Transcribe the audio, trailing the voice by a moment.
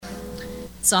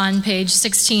It's on page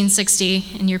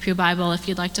 1660 in your Pew Bible if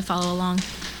you'd like to follow along.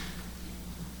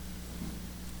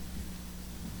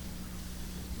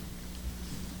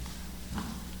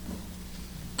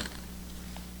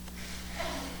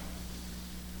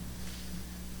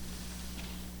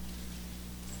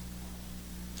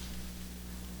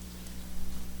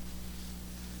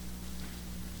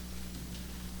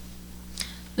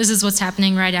 This is what's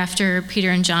happening right after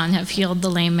Peter and John have healed the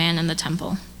lame man in the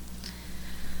temple.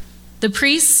 The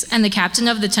priests and the captain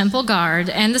of the temple guard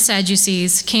and the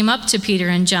Sadducees came up to Peter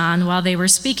and John while they were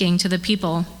speaking to the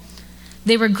people.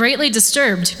 They were greatly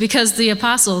disturbed because the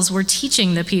apostles were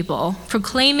teaching the people,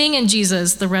 proclaiming in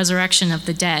Jesus the resurrection of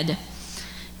the dead.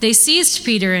 They seized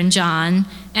Peter and John,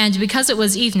 and because it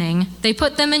was evening, they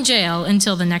put them in jail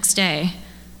until the next day.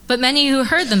 But many who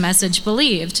heard the message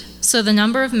believed, so the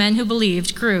number of men who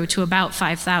believed grew to about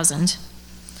 5,000.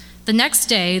 The next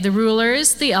day, the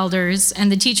rulers, the elders,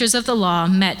 and the teachers of the law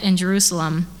met in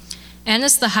Jerusalem.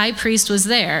 Annas the high priest was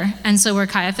there, and so were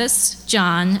Caiaphas,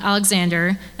 John,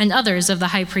 Alexander, and others of the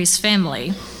high priest's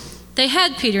family. They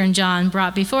had Peter and John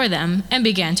brought before them and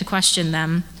began to question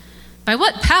them. "By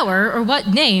what power or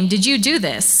what name did you do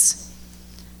this?"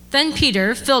 Then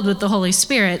Peter, filled with the Holy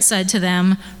Spirit, said to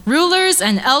them, "Rulers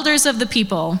and elders of the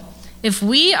people, if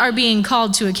we are being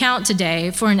called to account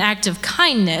today for an act of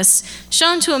kindness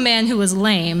shown to a man who was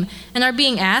lame and are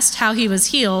being asked how he was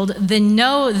healed, then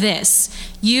know this,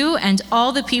 you and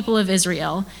all the people of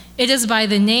Israel. It is by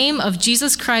the name of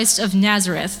Jesus Christ of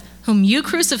Nazareth, whom you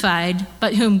crucified,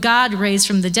 but whom God raised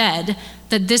from the dead,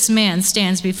 that this man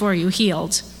stands before you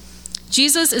healed.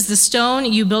 Jesus is the stone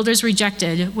you builders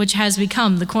rejected, which has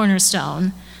become the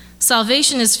cornerstone.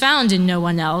 Salvation is found in no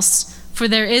one else, for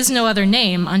there is no other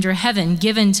name under heaven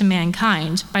given to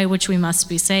mankind by which we must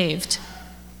be saved."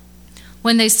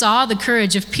 When they saw the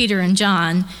courage of Peter and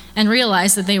John and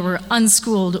realized that they were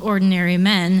unschooled, ordinary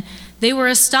men, they were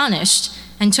astonished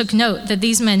and took note that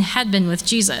these men had been with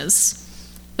Jesus.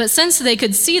 But since they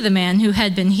could see the man who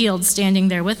had been healed standing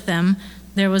there with them,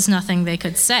 there was nothing they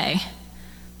could say.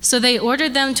 So they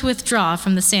ordered them to withdraw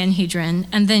from the Sanhedrin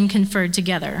and then conferred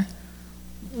together.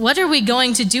 "What are we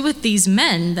going to do with these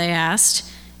men?" they asked.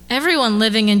 "Everyone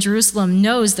living in Jerusalem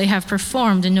knows they have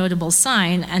performed a notable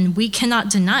sign, and we cannot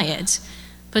deny it.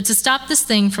 But to stop this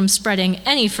thing from spreading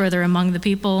any further among the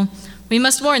people, we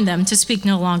must warn them to speak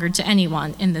no longer to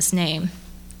anyone in this name."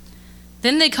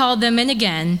 Then they called them in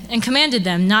again and commanded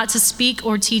them not to speak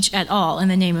or teach at all in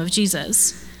the name of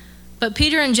Jesus. But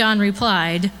Peter and John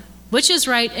replied, "Which is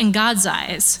right in God's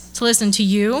eyes, to listen to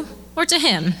you or to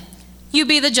him? You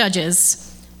be the judges.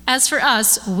 As for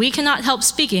us, we cannot help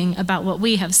speaking about what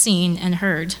we have seen and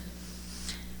heard."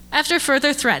 After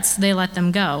further threats, they let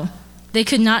them go. They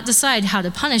could not decide how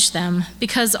to punish them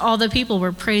because all the people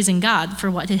were praising God for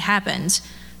what had happened,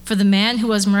 for the man who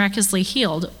was miraculously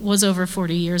healed was over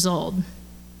 40 years old.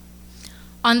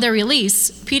 On their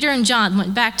release, Peter and John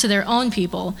went back to their own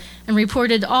people and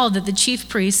reported all that the chief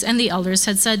priests and the elders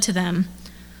had said to them.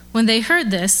 When they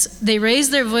heard this, they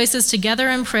raised their voices together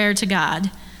in prayer to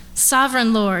God.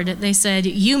 "Sovereign Lord," they said,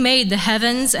 "you made the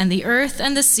heavens and the earth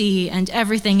and the sea and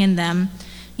everything in them.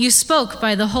 You spoke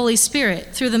by the Holy Spirit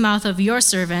through the mouth of your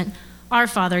servant, our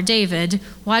father David.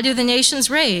 Why do the nations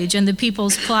rage and the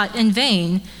peoples plot in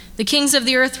vain? The kings of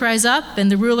the earth rise up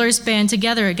and the rulers band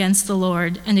together against the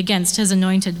Lord and against his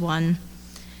anointed one."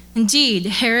 Indeed,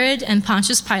 Herod and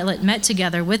Pontius Pilate met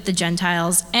together with the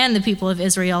Gentiles and the people of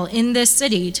Israel in this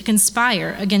city to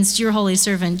conspire against your holy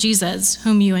servant Jesus,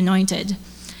 whom you anointed.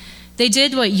 They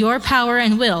did what your power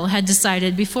and will had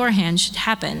decided beforehand should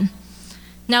happen.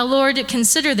 Now, Lord,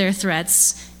 consider their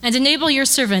threats and enable your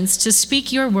servants to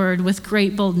speak your word with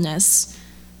great boldness.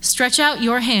 Stretch out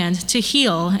your hand to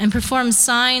heal and perform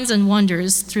signs and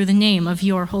wonders through the name of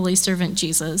your holy servant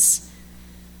Jesus.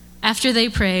 After they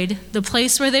prayed, the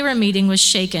place where they were meeting was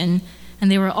shaken, and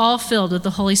they were all filled with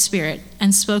the Holy Spirit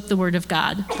and spoke the word of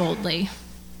God boldly.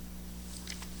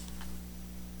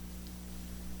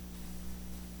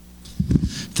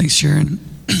 Thanks, Sharon.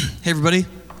 Hey, everybody.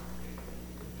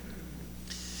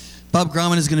 Bob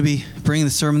Grauman is going to be bringing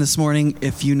the sermon this morning.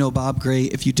 If you know Bob,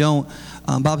 great. If you don't,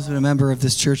 Bob's been a member of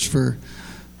this church for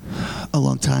a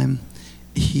long time.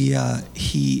 He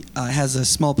has a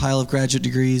small pile of graduate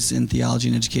degrees in theology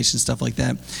and education, stuff like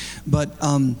that. But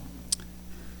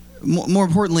more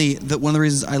importantly, one of the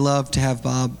reasons I love to have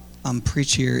Bob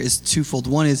preach here is twofold.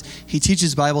 One is he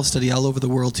teaches Bible study all over the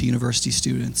world to university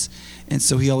students. And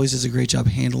so he always does a great job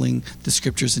handling the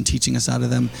scriptures and teaching us out of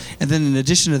them. And then in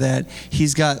addition to that,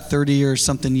 he's got 30 or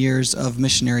something years of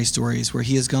missionary stories where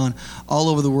he has gone all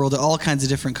over the world to all kinds of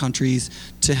different countries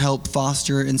to help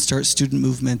foster and start student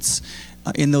movements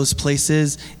in those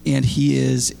places, and he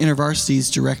is InterVarsity's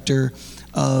director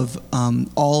of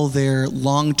all their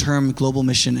long-term global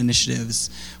mission initiatives,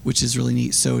 which is really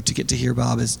neat. So to get to hear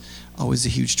Bob is always a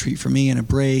huge treat for me, and a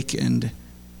break, and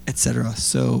etc.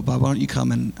 So Bob, why don't you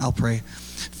come and I'll pray.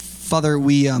 Father,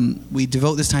 we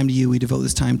devote this time to you. We devote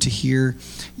this time to hear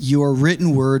your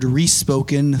written word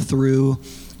re-spoken through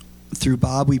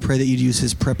Bob. We pray that you'd use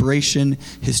his preparation,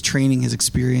 his training, his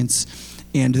experience,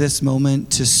 and this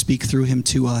moment to speak through him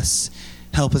to us.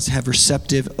 Help us to have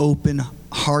receptive, open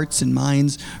hearts and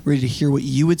minds, ready to hear what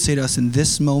you would say to us in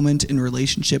this moment in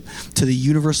relationship to the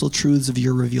universal truths of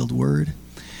your revealed word.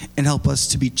 And help us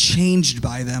to be changed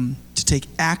by them, to take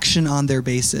action on their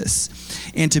basis,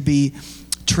 and to be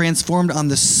transformed on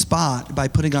the spot by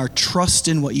putting our trust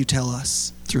in what you tell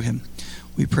us through him.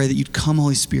 We pray that you'd come,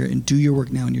 Holy Spirit, and do your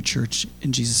work now in your church.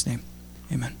 In Jesus' name,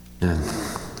 amen.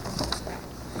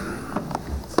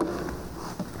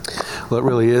 Well, it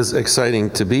really is exciting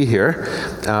to be here.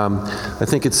 I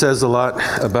think it says a lot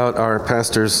about our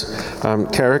pastor's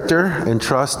character and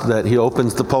trust that he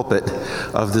opens the pulpit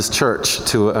of this church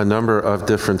to a number of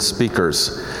different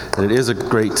speakers. And it is a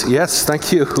great, yes,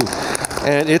 thank you.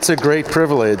 And it's a great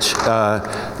privilege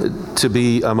to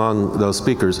be among those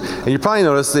speakers. And you probably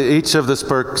noticed that each of the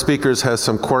speakers has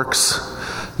some quirks.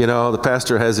 You know, the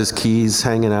pastor has his keys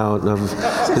hanging out of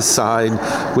his side,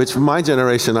 which my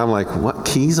generation, I'm like, what,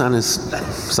 keys on his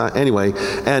side? Anyway,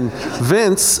 and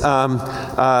Vince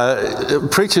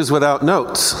preaches without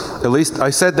notes. At least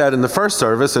I said that in the first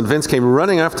service, and Vince came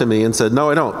running up to me and said, no,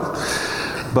 I don't.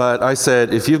 But I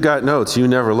said, if you've got notes, you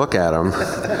never look at them.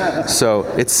 So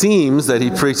it seems that he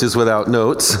preaches without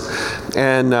notes.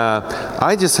 And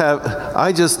I just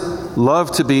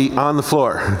love to be on the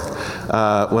floor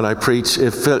when I preach.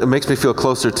 It makes me feel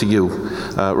closer to you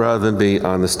rather than be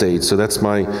on the stage. So that's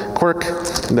my quirk,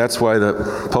 and that's why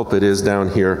the pulpit is down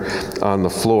here on the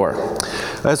floor.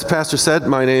 As the pastor said,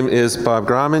 my name is Bob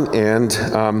Grauman, and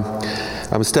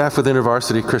I'm staff with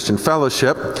InterVarsity Christian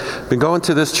Fellowship. Been going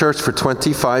to this church for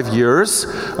 25 years,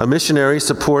 a missionary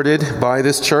supported by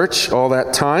this church all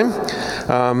that time,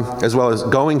 as well as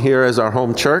going here as our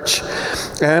home church.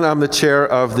 And I'm the chair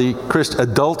of the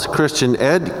Adult Christian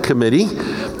Ed Committee.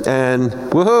 And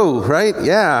woohoo, right?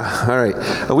 Yeah, all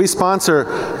right. We sponsor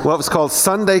what was called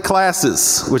Sunday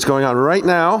classes, which is going on right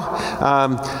now.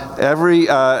 Every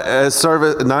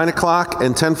service, 9 o'clock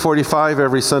and 10:45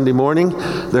 every Sunday morning.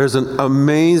 There's an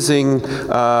amazing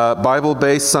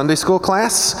Bible-based Sunday school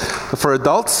class for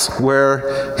adults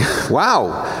where,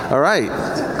 wow, all right,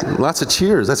 lots of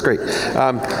cheers, that's great.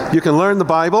 You can learn the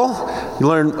Bible, you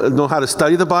know how to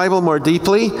study the Bible more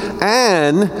deeply,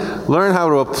 and learn how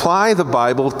to apply the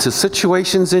Bible to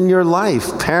situations in your life,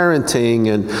 parenting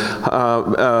and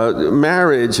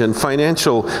marriage and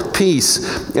financial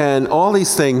peace, and all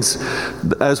these things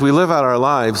as we live out our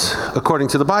lives according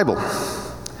to the Bible.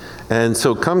 And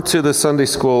so come to the Sunday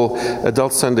school,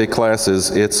 adult Sunday classes.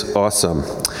 It's awesome.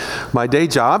 My day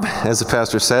job, as the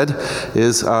pastor said,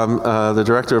 is the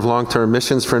director of long-term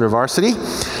missions for InterVarsity.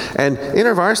 And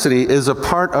InterVarsity is a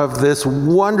part of this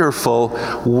wonderful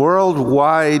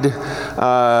worldwide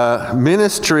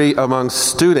ministry among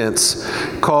students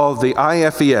called the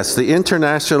IFES, the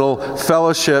International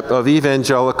Fellowship of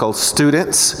Evangelical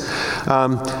Students.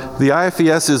 The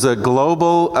IFES is a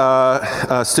global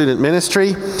student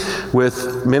ministry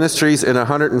with ministries in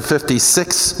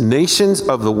 156 nations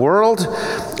of the world,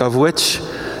 of which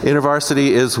InterVarsity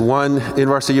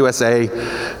USA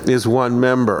is one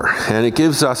member. And it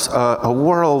gives us a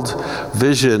world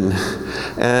vision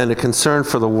and a concern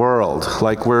for the world.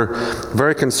 Like, we're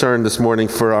very concerned this morning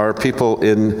for our people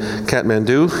in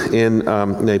Kathmandu, in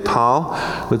Nepal,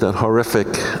 with that horrific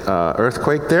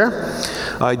earthquake there.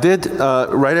 I did,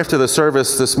 right after the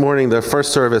service this morning, the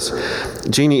first service,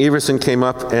 Jeannie Everson came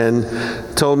up and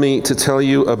told me to tell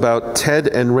you about Ted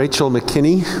and Rachel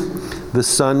McKinney, the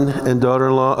son and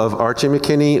daughter-in-law of Archie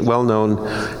McKinney, well known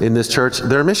in this church.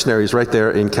 They're missionaries right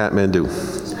there in Kathmandu.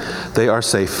 They are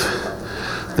safe.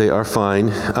 They are fine.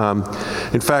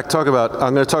 In fact, I'm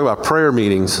going to talk about prayer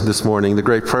meetings this morning. The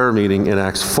great prayer meeting in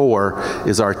Acts 4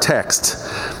 is our text.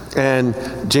 And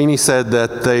Jeannie said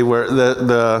that the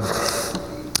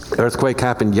earthquake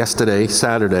happened yesterday,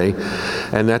 Saturday,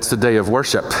 and that's the day of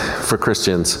worship for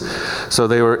Christians. So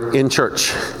they were in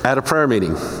church at a prayer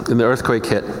meeting, and the earthquake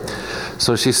hit.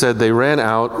 So she said they ran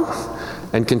out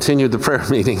and continued the prayer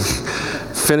meeting,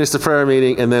 finished the prayer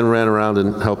meeting, and then ran around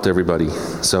and helped everybody.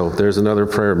 So there's another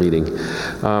prayer meeting.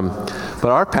 But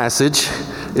our passage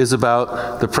is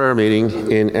about the prayer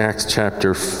meeting in Acts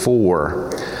chapter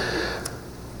 4.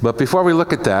 But before we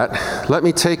look at that, let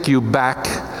me take you back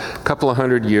a couple of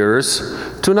hundred years,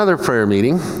 to another prayer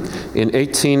meeting in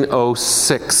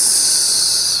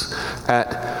 1806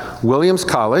 at Williams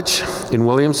College in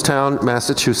Williamstown,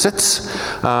 Massachusetts.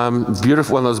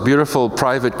 Beautiful, one of those beautiful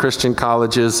private Christian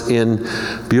colleges in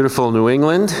beautiful New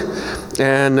England.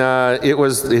 And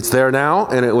it's there now,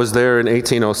 and it was there in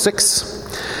 1806.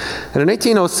 And in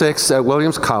 1806 at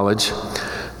Williams College,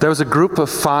 there was a group of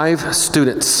 5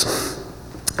 students,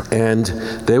 and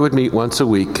they would meet once a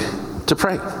week to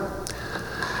pray.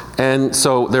 And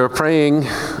so they were praying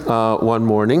one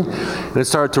morning, and it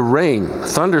started to rain,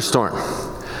 thunderstorm.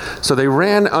 So they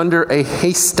ran under a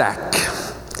haystack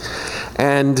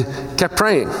and kept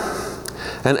praying.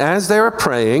 And as they were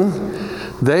praying,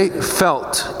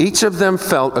 each of them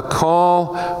felt a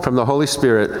call from the Holy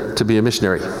Spirit to be a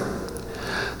missionary.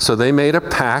 So they made a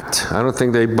pact. I don't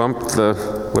think they bumped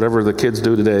whatever the kids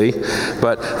do today,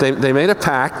 but they made a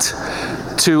pact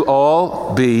to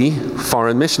all be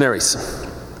foreign missionaries.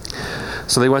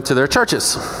 So they went to their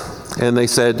churches and they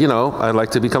said, I'd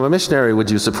like to become a missionary.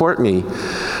 Would you support me?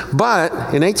 But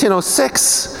in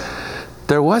 1806,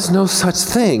 there was no such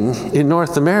thing in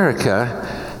North America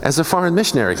as a foreign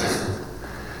missionary.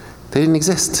 They didn't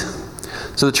exist.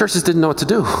 So the churches didn't know what to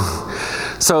do.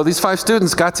 So these 5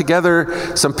 students got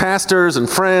together, some pastors and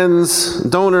friends,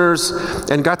 donors,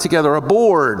 and got together a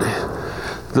board.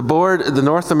 The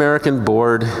North American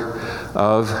Board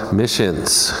of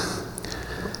Missions.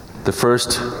 The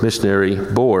first missionary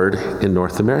board in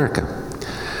North America.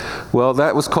 Well,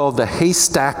 that was called the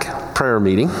Haystack Prayer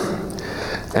Meeting,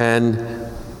 and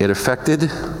it affected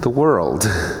the world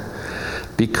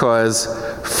because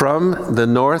from the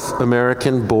North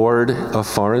American Board of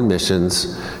Foreign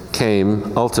Missions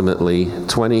came ultimately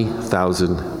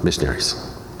 20,000 missionaries,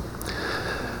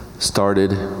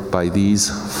 started by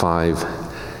these 5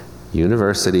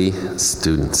 university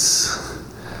students.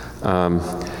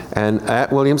 And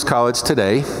at Williams College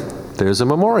today, there's a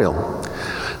memorial.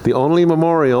 The only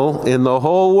memorial in the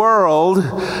whole world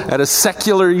at a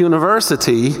secular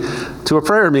university to a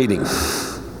prayer meeting,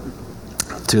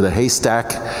 to the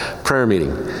Haystack Prayer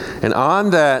Meeting. And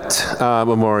on that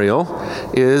memorial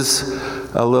is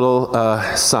a little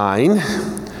sign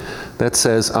that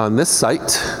says, on this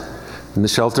site, in the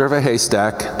shelter of a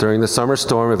haystack during the summer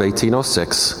storm of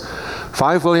 1806,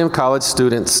 5 William College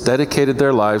students dedicated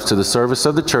their lives to the service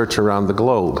of the church around the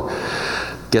globe.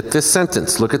 Get this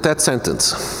sentence. Look at that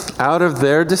sentence. Out of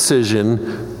their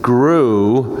decision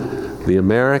grew the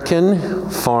American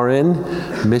Foreign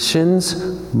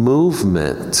Missions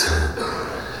Movement.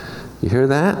 You hear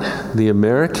that? The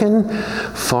American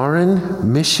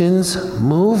Foreign Missions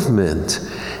Movement.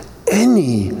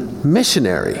 Any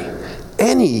missionary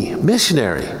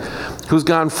who's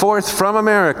gone forth from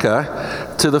America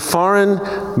to the foreign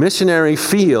missionary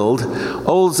field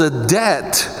owes a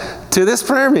debt to this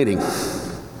prayer meeting.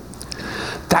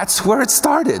 That's where it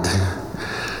started.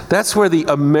 That's where the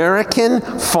American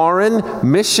Foreign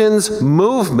Missions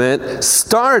Movement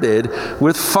started,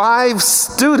 with 5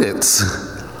 students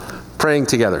praying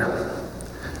together.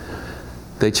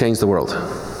 They changed the world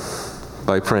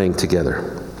by praying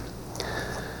together.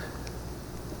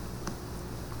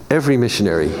 Every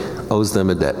missionary owes them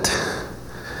a debt.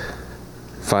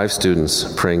 5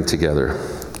 students praying together.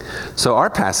 So our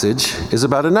passage is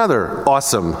about another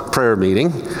awesome prayer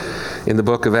meeting in the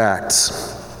book of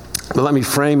Acts. But let me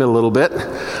frame it a little bit.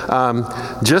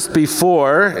 Just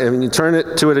before, and you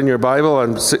turn to it in your Bible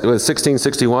on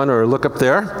 1661, or look up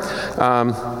there.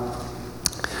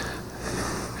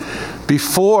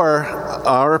 Before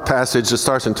our passage, it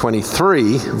starts in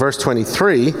 23, verse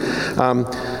 23.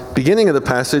 Beginning of the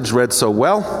passage read so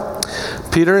well.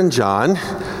 Peter and John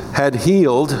had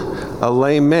healed a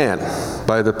lame man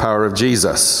by the power of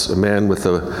Jesus, a man with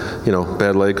a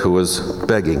bad leg who was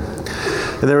begging.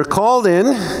 And they were called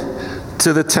in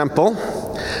to the temple,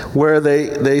 where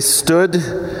they stood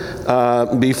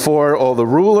before all the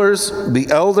rulers, the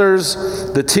elders,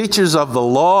 the teachers of the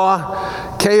law,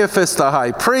 Caiaphas the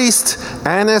high priest,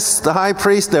 Annas the high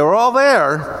priest. They were all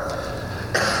there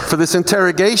for this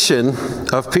interrogation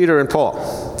of Peter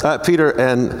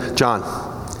and John.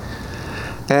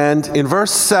 And in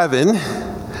verse 7,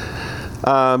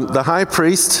 the high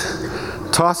priest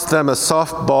tossed them a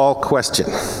softball question.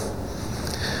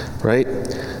 Right?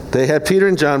 They had Peter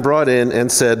and John brought in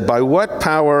and said, "By what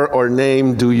power or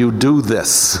name do you do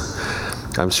this?"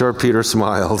 I'm sure Peter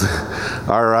smiled.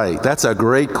 All right, that's a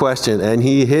great question. And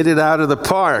he hit it out of the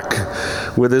park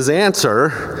with his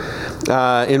answer.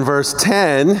 In verse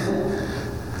 10,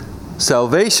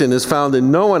 salvation is found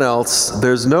in no one else.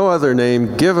 There's no other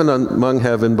name given among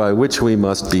heaven by which we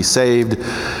must be saved.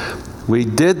 We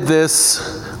did this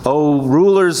O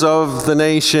rulers of the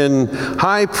nation,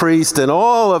 high priest, and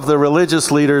all of the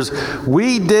religious leaders,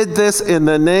 we did this in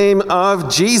the name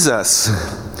of Jesus.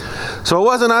 So it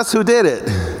wasn't us who did it.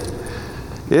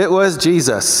 It was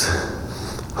Jesus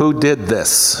who did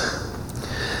this.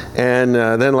 And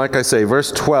then, like I say,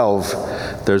 verse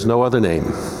 12, there's no other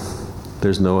name.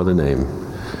 There's no other name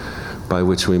by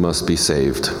which we must be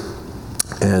saved.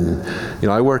 And,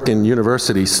 I work in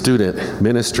university student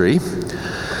ministry.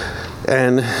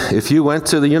 And if you went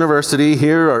to the university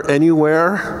here or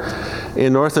anywhere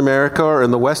in North America or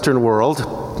in the Western world,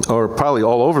 or probably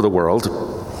all over the world,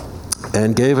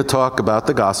 and gave a talk about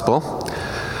the gospel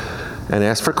and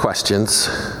asked for questions,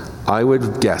 I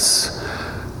would guess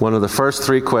one of the first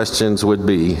three questions would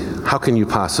be, how can you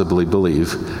possibly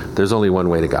believe there's only one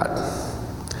way to God?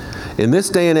 In this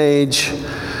day and age,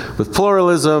 with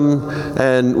pluralism,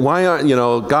 and why aren't,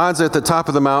 God's at the top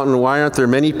of the mountain, why aren't there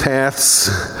many paths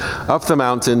up the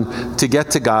mountain to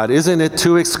get to God? Isn't it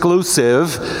too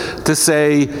exclusive to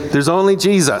say there's only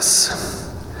Jesus?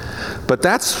 But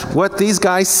that's what these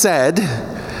guys said.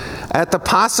 At the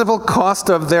possible cost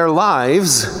of their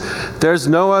lives, there's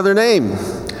no other name.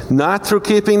 Not through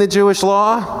keeping the Jewish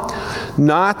law,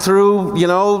 not through,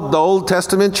 the Old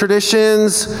Testament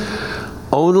traditions,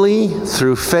 only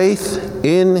through faith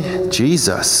in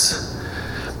Jesus.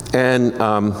 And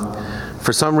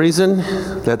for some reason,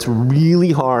 that's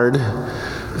really hard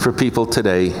for people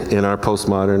today in our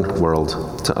postmodern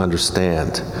world to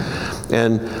understand.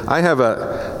 And I have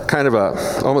a kind of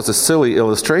almost a silly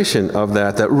illustration of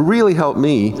that really helped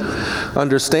me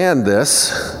understand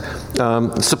this.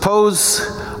 Suppose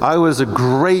I was a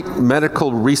great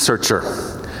medical researcher,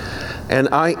 and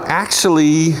I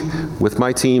actually, with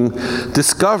my team,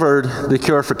 discovered the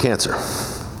cure for cancer.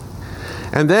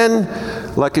 And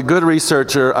then, like a good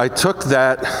researcher, I took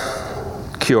that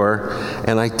cure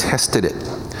and I tested it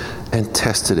and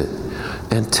tested it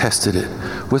and tested it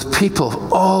with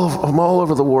people all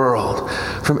over the world,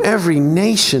 from every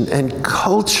nation and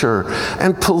culture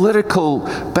and political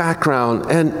background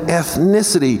and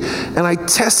ethnicity. And I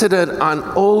tested it on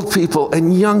old people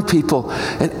and young people,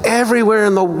 and everywhere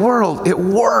in the world it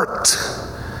worked.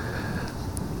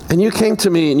 And you came to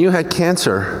me and you had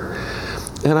cancer,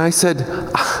 and I said,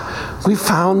 we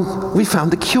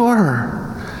found the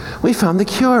cure. We found the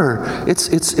cure. It's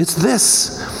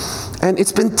this, and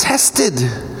it's been tested.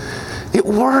 It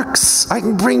works. I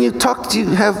can bring you, talk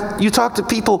to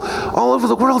people all over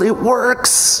the world. It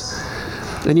works.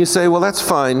 And you say, well, that's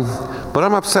fine, but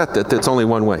I'm upset that it's only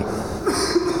one way.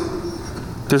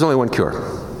 There's only one cure.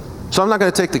 So I'm not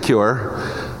going to take the cure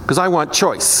because I want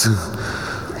choice.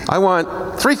 I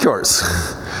want 3 cures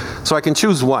so I can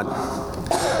choose one.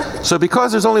 So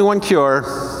because there's only one cure,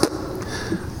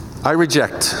 I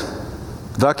reject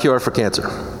the cure for cancer.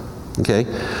 Okay?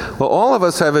 Well, all of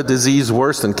us have a disease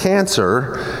worse than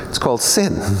cancer. It's called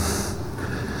sin.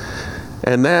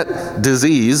 And that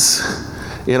disease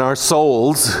in our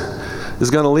souls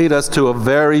is going to lead us to a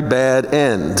very bad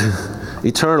end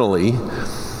eternally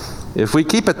if we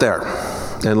keep it there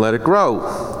and let it grow.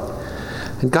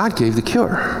 And God gave the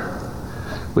cure,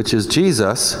 which is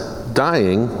Jesus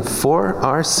dying for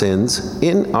our sins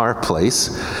in our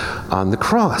place on the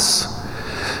cross.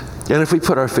 And if we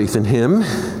put our faith in Him,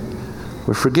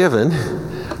 we're forgiven,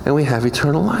 and we have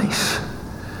eternal life.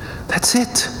 That's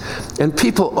it. And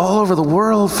people all over the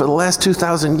world for the last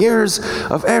 2,000 years,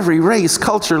 of every race,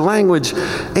 culture, language,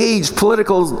 age,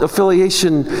 political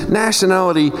affiliation,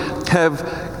 nationality,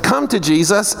 have come to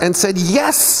Jesus and said,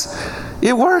 yes,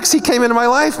 it works. He came into my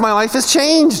life. My life has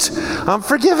changed. I'm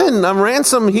forgiven. I'm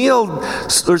ransomed, healed,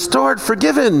 restored,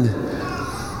 forgiven.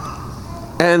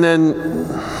 And then,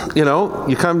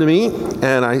 you come to me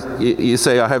and you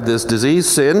say, I have this disease,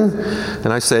 sin.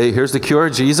 And I say, here's the cure,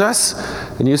 Jesus.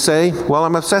 And you say, well,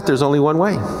 I'm upset. There's only one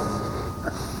way.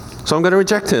 So I'm going to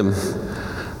reject Him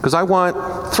because I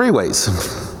want 3 ways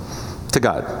to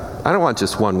God. I don't want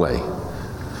just one way.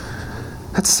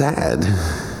 That's sad.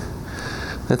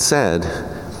 That's sad.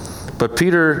 But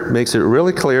Peter makes it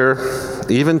really clear,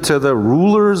 even to the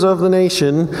rulers of the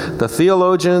nation, the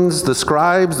theologians, the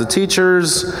scribes, the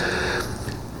teachers,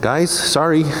 guys,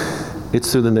 sorry,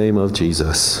 it's through the name of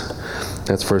Jesus.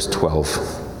 That's verse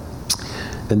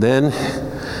 12. And then,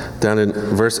 down in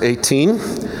verse 18,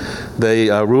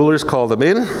 the rulers call them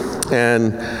in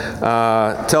and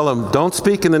tell them, don't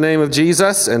speak in the name of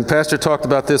Jesus. And Pastor talked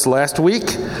about this last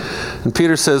week. And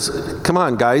Peter says, come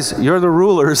on, guys, you're the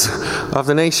rulers of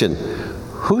the nation.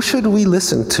 Who should we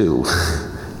listen to?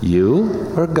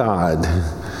 You or God?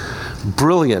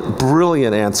 Brilliant,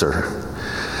 brilliant answer.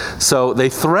 So they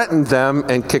threatened them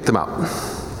and kicked them out.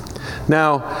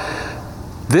 Now,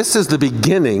 This is the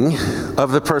beginning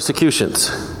of the persecutions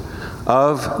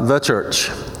of the church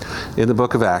in the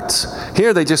book of Acts.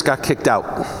 Here they just got kicked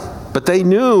out, but they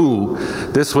knew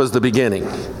this was the beginning,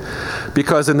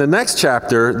 because in the next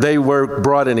chapter they were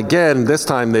brought in again. This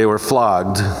time they were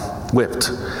flogged,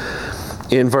 whipped.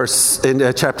 In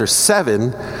chapter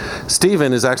 7,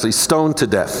 Stephen is actually stoned to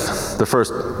death, the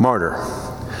first martyr.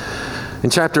 In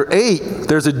chapter 8,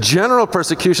 there's a general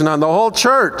persecution on the whole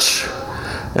church.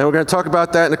 And we're going to talk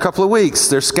about that in a couple of weeks.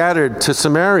 They're scattered to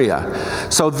Samaria.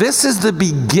 So this is the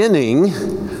beginning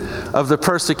of the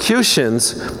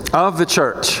persecutions of the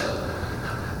church.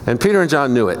 And Peter and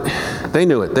John knew it. They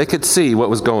knew it. They could see what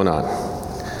was going on.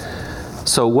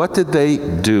 So what did they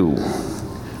do?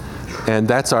 And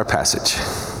that's our passage.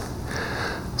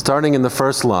 Starting in the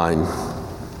first line,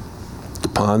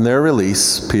 upon their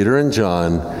release, Peter and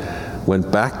John went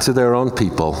back to their own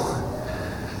people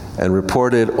and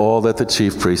reported all that the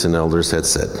chief priests and elders had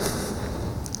said.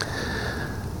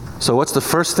 So what's the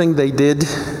first thing they did?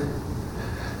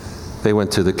 They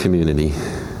went to the community.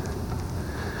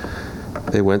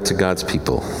 They went to God's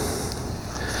people.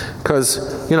 Because,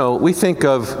 we think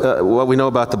of what we know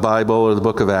about the Bible or the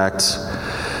book of Acts.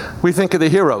 We think of the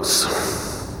heroes,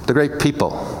 the great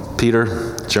people.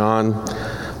 Peter, John,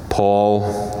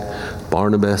 Paul,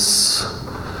 Barnabas,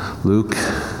 Luke,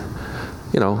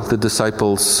 the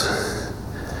disciples,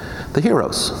 the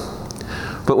heroes.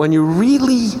 But when you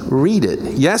really read it,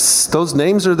 yes, those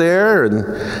names are there,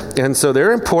 and so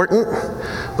they're important,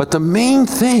 but the main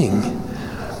thing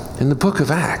in the book of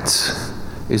Acts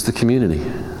is the community.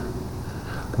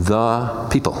 The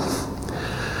people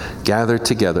gathered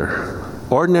together.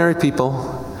 Ordinary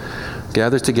people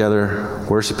gathered together,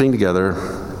 worshiping together,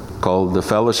 called the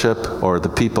fellowship, or the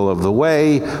people of the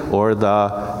way, or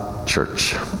the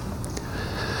church.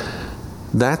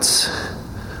 That's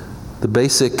the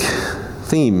basic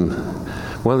theme,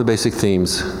 one of the basic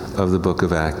themes of the book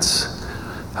of Acts,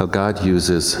 how God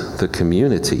uses the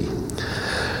community.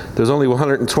 There's only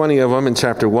 120 of them in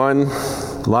chapter 1,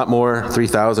 a lot more,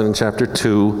 3,000 in chapter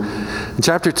 2. And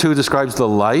chapter 2 describes the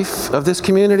life of this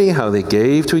community, how they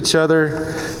gave to each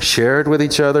other, shared with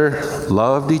each other,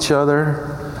 loved each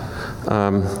other.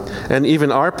 And even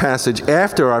our passage,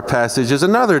 after our passage, is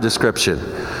another description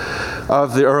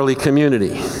of the early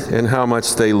community and how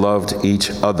much they loved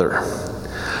each other.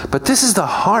 But this is the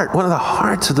heart, one of the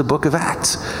hearts of the book of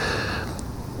Acts.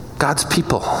 God's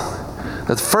people.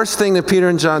 The first thing that Peter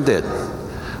and John did,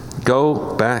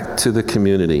 go back to the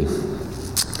community.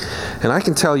 And I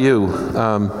can tell you,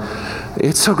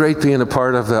 it's so great being a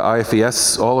part of the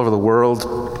IFES all over the world,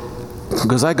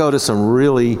 because I go to some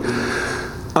really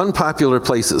unpopular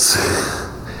places.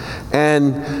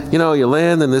 And, you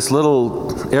land in this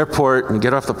little airport and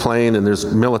get off the plane, and there's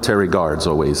military guards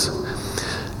always.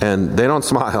 And they don't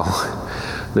smile.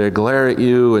 They glare at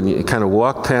you, and you kind of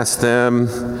walk past them,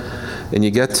 and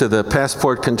you get to the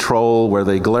passport control where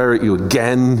they glare at you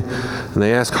again, and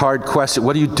they ask hard questions.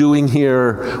 What are you doing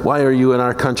here? Why are you in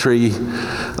our country?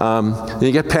 And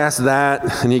you get past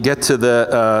that, and you get to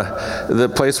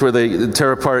the place where they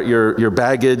tear apart your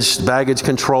baggage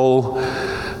control,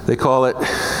 they call it.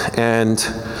 And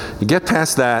you get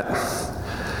past that,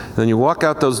 and then you walk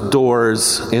out those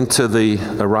doors into the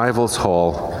arrivals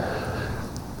hall,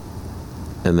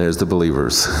 and there's the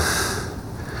believers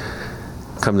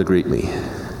come to greet me,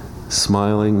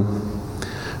 smiling,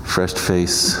 fresh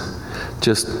face,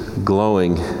 just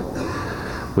glowing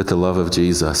with the love of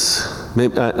Jesus.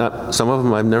 Maybe, some of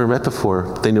them I've never met before,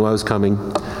 but they knew I was coming,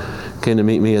 came to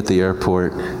meet me at the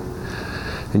airport.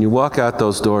 And you walk out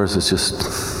those doors, it's just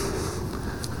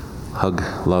hug,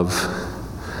 love.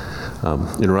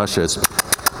 In Russia, it's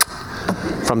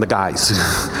from the guys.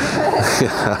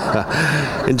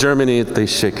 In Germany, they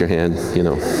shake your hand,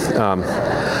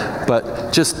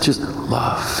 but just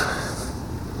love.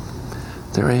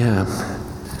 There I am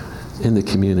in the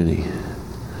community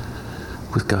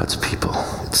with God's people.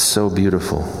 It's so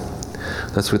beautiful.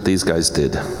 That's what these guys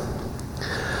did.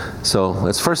 So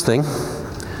that's the first thing.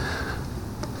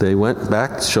 They went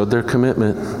back, showed their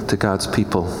commitment to God's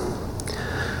people.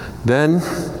 Then,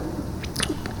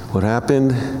 what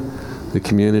happened? The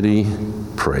community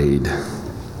prayed.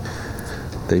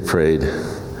 They prayed.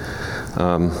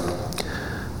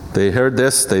 They heard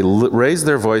this. They raised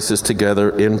their voices together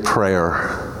in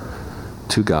prayer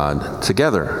to God.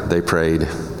 Together, they prayed,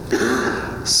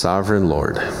 Sovereign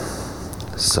Lord,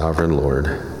 Sovereign Lord.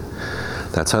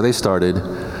 That's how they started.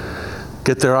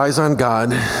 Get their eyes on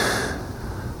God.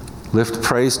 Lift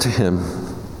praise to Him.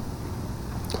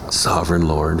 Sovereign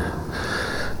Lord.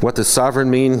 What does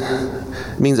sovereign mean?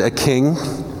 It means a king.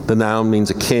 The noun means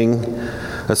a king.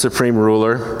 a supreme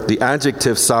ruler. The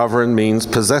adjective sovereign means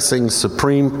possessing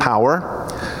supreme power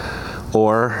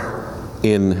or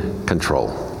in control.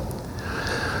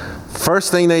 First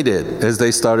thing they did as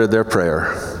they started their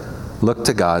prayer, looked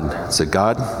to God and said,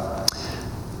 God,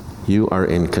 you are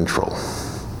in control.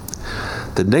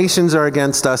 The nations are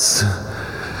against us.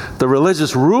 The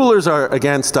religious rulers are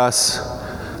against us.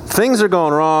 Things are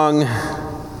going wrong.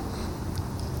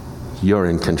 You're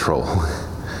in control.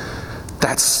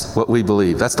 That's what we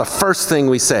believe. That's the first thing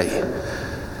we say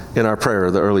in our prayer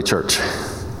of the early church.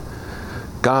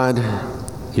 God,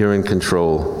 you're in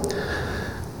control.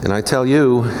 And I tell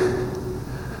you,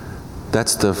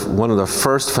 that's one of the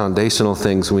first foundational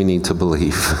things we need to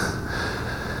believe.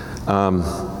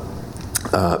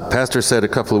 Pastor said a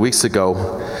couple of weeks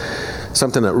ago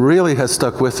something that really has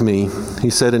stuck with me. He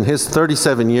said in his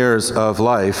 37 years of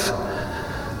life,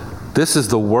 this is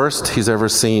the worst he's ever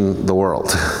seen the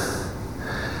world.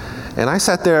 And I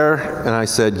sat there and I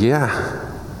said,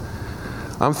 yeah,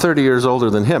 I'm 30 years older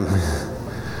than him,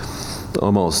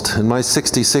 almost. In my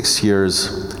 66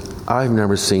 years, I've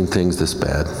never seen things this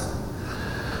bad.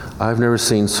 I've never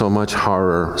seen so much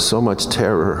horror, so much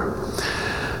terror,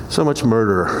 so much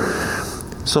murder,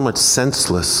 so much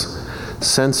senseless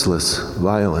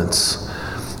violence,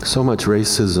 so much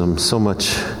racism, so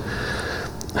much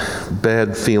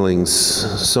bad feelings,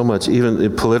 so much,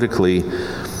 even politically,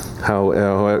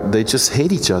 how they just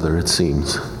hate each other, it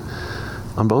seems,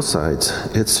 on both sides.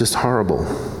 It's just horrible.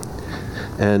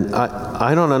 And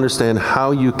I don't understand how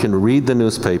you can read the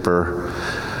newspaper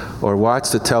or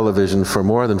watch the television for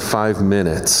more than 5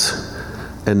 minutes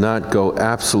and not go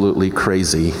absolutely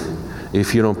crazy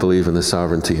if you don't believe in the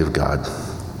sovereignty of God.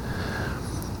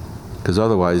 Because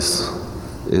otherwise,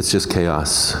 it's just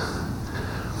chaos.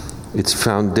 It's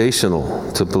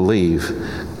foundational to believe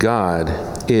God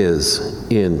is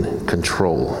in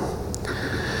control.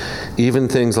 Even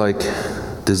things like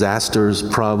disasters,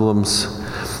 problems.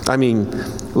 I mean,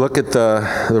 look at the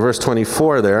verse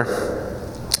 24 there,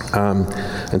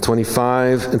 and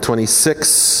 25, and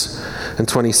 26, and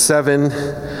 27.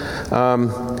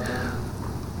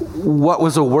 What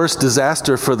was a worse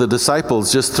disaster for the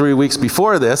disciples just 3 weeks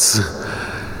before this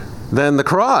than the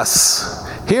cross?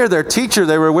 Here, their teacher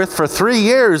they were with for 3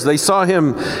 years, they saw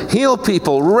him heal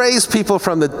people, raise people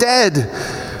from the dead.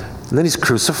 And then he's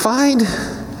crucified.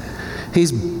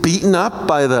 He's beaten up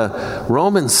by the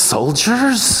Roman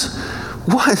soldiers.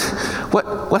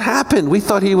 What happened? We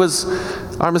thought he was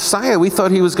our Messiah. We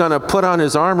thought he was going to put on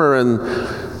his armor and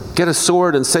get a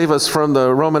sword and save us from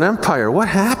the Roman Empire. What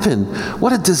happened?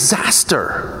 What a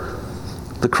disaster.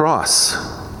 The cross.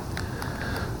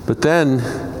 But then,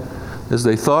 as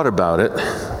they thought about it,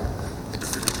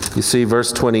 you see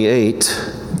verse 28,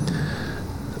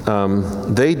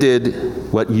 they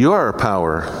did what your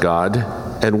power, God,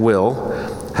 and will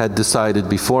had decided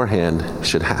beforehand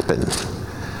should happen.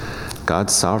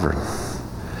 God's sovereign.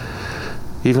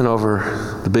 Even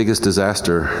over the biggest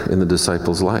disaster in the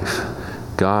disciples' life,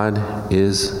 God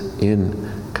is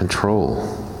in control.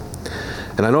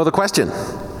 And I know the question.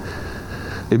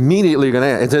 Immediately you're going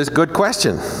to ask, it's a good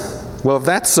question. Well, if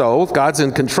that's so, if God's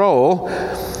in control,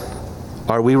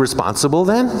 are we responsible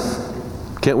then?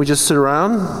 Can't we just sit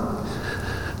around?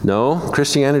 No,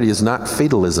 Christianity is not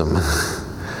fatalism.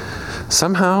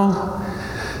 Somehow,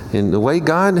 in the way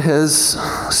God has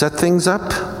set things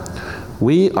up,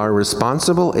 we are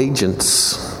responsible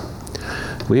agents.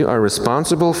 We are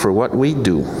responsible for what we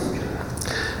do.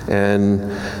 And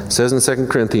it says in 2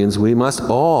 Corinthians, we must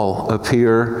all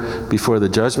appear before the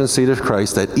judgment seat of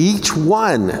Christ, that each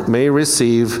one may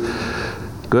receive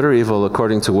good or evil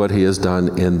according to what he has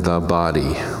done in the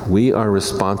body. We are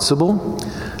responsible,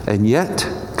 and yet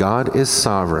God is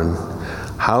sovereign.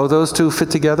 How those two fit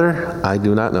together, I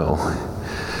do not know.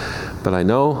 But I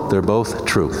know they're both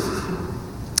true.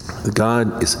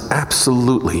 God is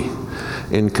absolutely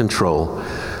in control.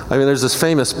 I mean, there's this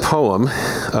famous poem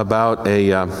about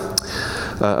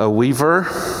a weaver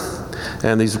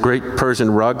and these great Persian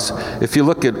rugs. If you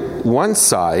look at one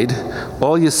side,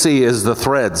 all you see is the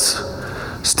threads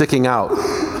sticking out.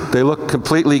 They look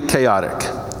completely chaotic.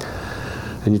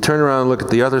 And you turn around and look at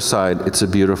the other side, it's a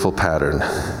beautiful pattern.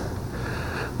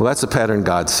 Well, that's the pattern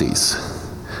God sees.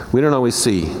 We don't always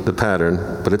see the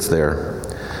pattern, but it's there.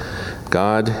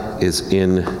 God is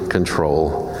in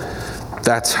control.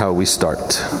 That's how we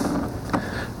start.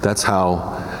 That's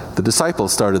how the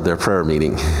disciples started their prayer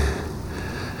meeting,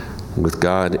 with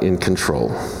God in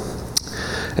control.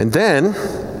 And then,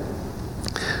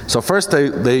 so first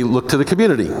they looked to the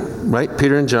community, right?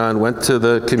 Peter and John went to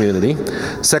the community.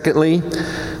 Secondly,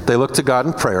 they looked to God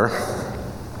in prayer.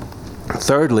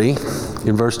 Thirdly,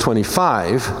 in verse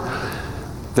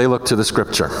 25, they look to the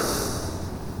Scripture.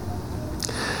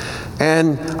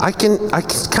 And I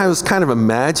was kind of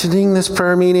imagining this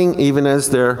prayer meeting, even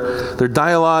as they're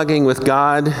dialoguing with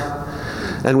God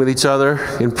and with each other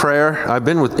in prayer. I've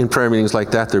been in prayer meetings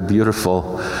like that. They're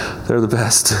beautiful. They're the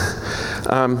best.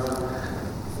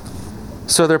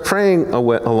 So they're praying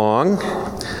along,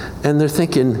 and they're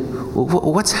thinking,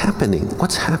 well, what's happening?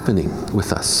 What's happening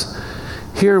with us?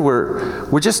 Here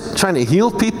we're just trying to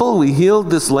heal people. We healed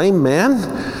this lame man,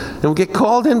 and we get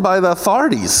called in by the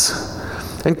authorities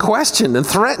and questioned and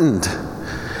threatened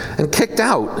and kicked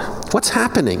out. What's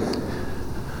happening?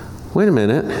 Wait a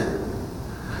minute.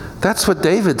 That's what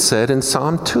David said in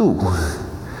Psalm 2.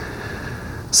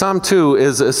 Psalm 2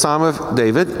 is a psalm of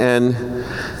David, and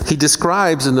he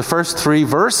describes in the first 3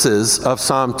 verses of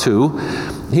Psalm 2,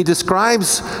 he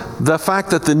describes the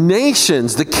fact that the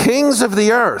nations, the kings of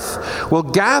the earth, will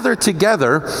gather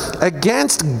together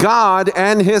against God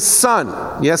and his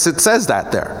Son. Yes, it says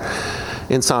that there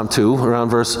in Psalm 2, around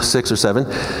verse 6 or 7,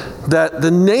 that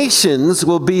the nations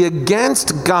will be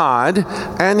against God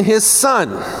and his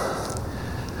Son.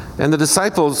 And the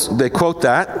disciples, they quote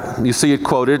that. You see it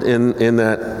quoted in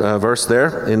that verse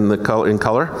there in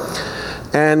color.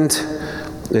 And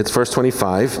it's verse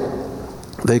 25.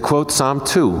 They quote Psalm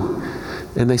 2,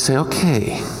 and they say,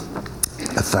 okay,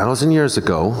 1,000 years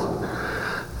ago,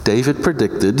 David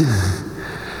predicted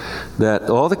that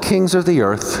all the kings of the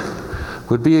earth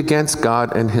would be against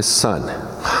God and his Son.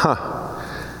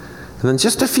 And then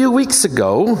just a few weeks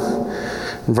ago,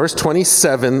 in verse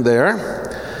 27 there,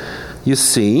 you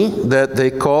see that they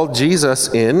called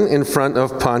Jesus in front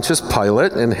of Pontius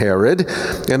Pilate and Herod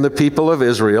and the people of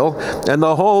Israel, and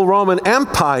the whole Roman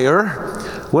Empire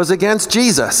was against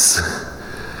Jesus.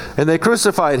 And they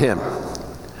crucified him.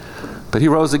 But he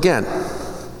rose again.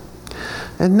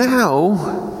 And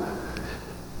now,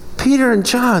 Peter and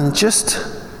John just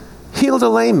healed a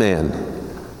lame man,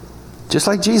 just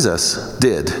like Jesus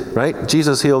did, right?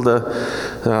 Jesus healed a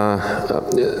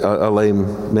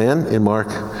lame man in Mark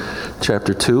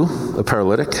chapter 2, a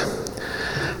paralytic.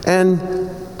 And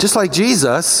just like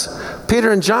Jesus, Peter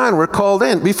and John were called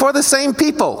in before the same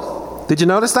people. Did you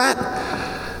notice that?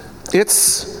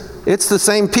 It's the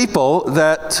same people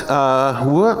that,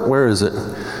 where is it?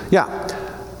 Yeah.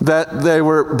 That they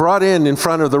were brought in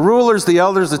front of the rulers, the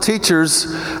elders, the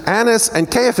teachers, Annas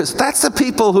and Caiaphas. That's the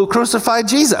people who crucified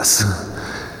Jesus.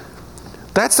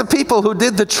 That's the people who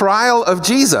did the trial of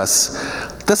Jesus.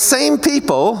 The same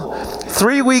people,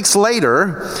 3 weeks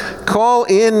later, call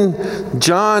in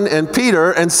John and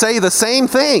Peter and say the same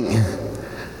thing.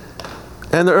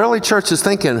 And the early church is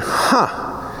thinking,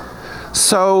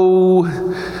 so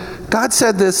God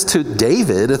said this to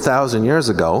David 1,000 years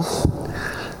ago.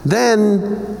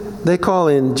 Then they call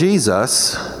in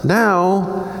Jesus.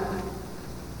 Now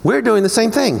we're doing the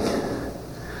same thing.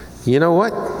 You know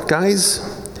what, guys?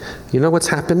 You know what's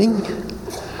happening?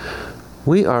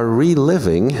 We are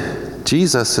reliving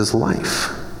Jesus'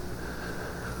 life.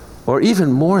 Or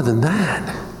even more than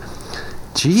that,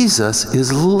 Jesus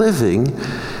is living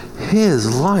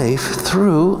his life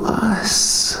through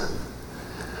us.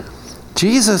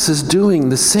 Jesus is doing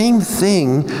the same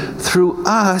thing through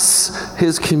us,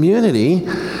 his community,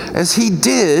 as he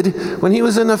did when he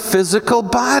was in a physical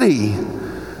body.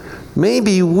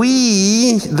 Maybe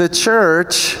we, the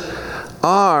church,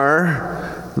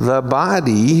 are the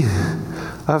body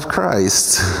of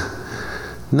Christ.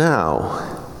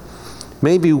 Now,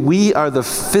 maybe we are the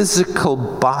physical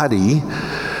body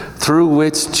through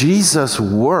which Jesus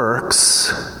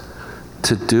works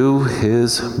to do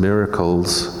his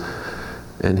miracles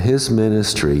and his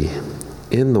ministry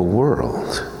in the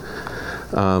world.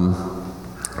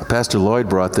 Pastor Lloyd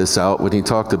brought this out when he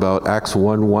talked about Acts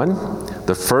 1:1,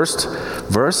 the first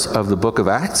verse of the book of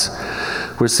Acts,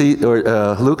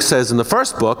 where Luke says in the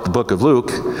first book, the book of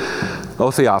Luke,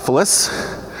 O Theophilus,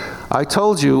 I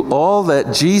told you all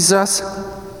that Jesus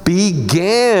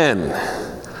began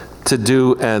to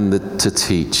do and to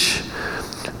teach.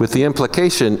 With the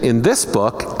implication in this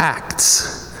book,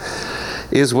 Acts,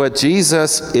 is what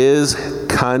Jesus is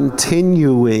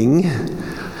continuing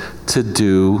to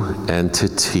do and to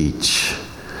teach.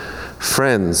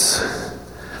 Friends,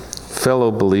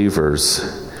 fellow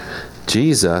believers,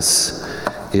 Jesus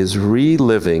is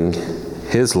reliving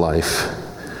his life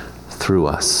through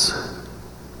us.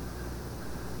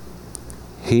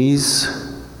 He's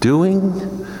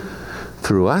doing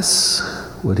through us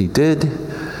what he did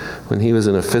when he was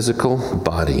in a physical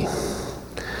body.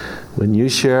 When you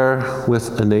share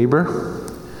with a neighbor,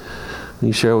 when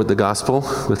you share with the gospel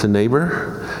with a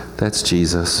neighbor, that's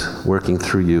Jesus working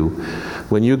through you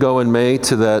when you go in May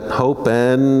to that Hope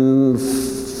and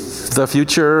the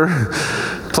Future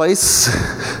place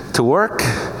to work,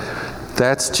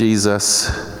 that's Jesus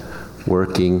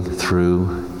working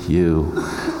through you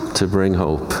to bring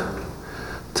hope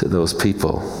to those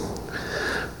people.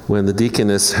 When the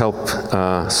deaconess help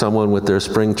someone with their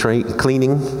spring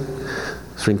cleaning,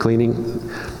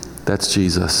 that's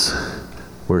Jesus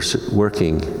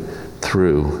working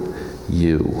through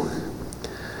you.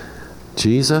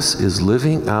 Jesus is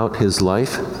living out his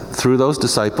life through those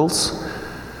disciples,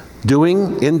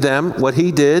 doing in them what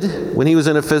he did when he was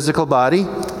in a physical body.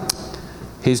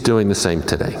 He's doing the same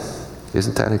today.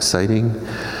 Isn't that exciting?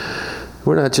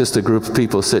 We're not just a group of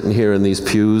people sitting here in these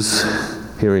pews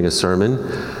hearing a sermon.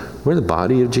 We're the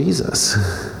body of Jesus.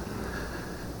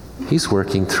 He's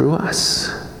working through us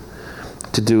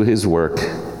to do his work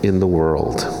in the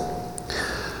world.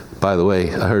 By the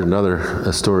way, I heard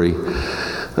a story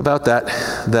about that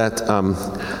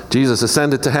Jesus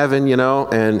ascended to heaven,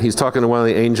 and he's talking to one of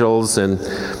the angels, and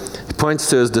he points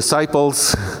to his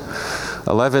disciples,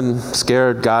 11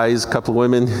 scared guys, a couple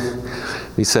women.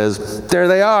 He says, there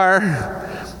they are.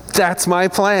 That's my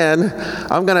plan.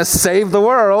 I'm going to save the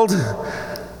world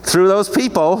through those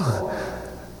people.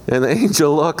 And the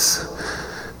angel looks.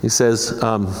 He says,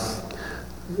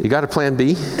 you got a plan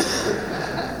B?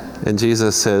 And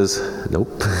Jesus says,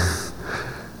 nope.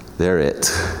 They're it.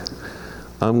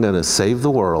 I'm going to save the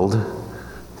world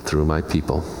through my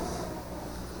people.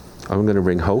 I'm going to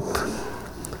bring hope.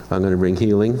 I'm going to bring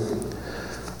healing.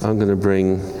 I'm going to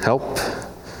bring help.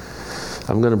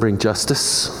 I'm going to bring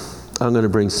justice. I'm going to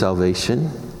bring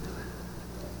salvation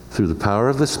through the power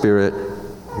of the Spirit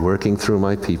working through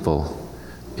my people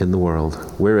in the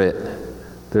world. We're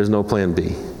it. There's no plan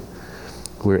B.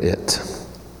 We're it.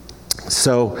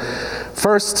 So,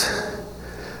 first,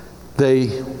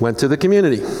 they went to the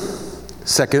community.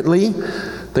 Secondly,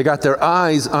 they got their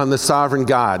eyes on the sovereign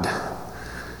God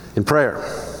in prayer.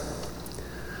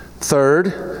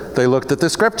 Third, they looked at the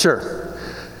scripture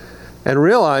and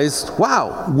realized,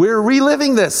 wow, we're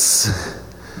reliving this.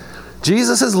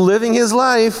 Jesus is living his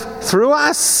life through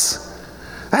us.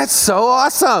 That's so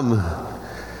awesome.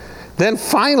 Then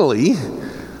finally,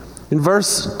 in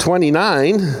verse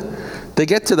 29, they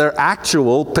get to their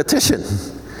actual petition,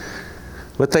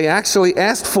 what they actually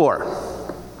asked for.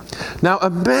 Now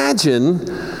imagine,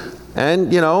 and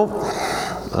I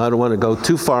don't want to go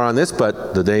too far on this,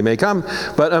 but the day may come,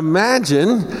 but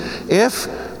imagine if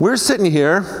we're sitting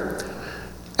here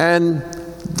and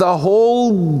the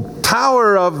whole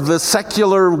power of the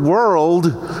secular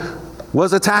world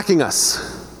was attacking us.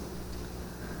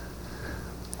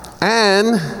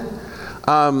 And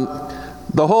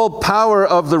the whole power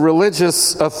of the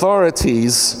religious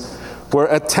authorities were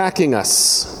attacking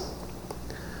us.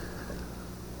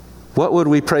 What would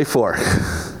we pray for?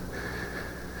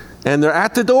 And they're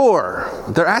at the door.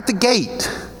 They're at the gate.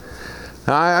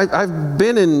 I've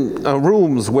been in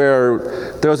rooms where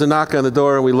there was a knock on the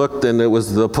door and we looked and it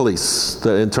was the police,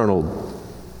 the internal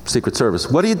Secret Service.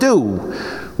 What do you do?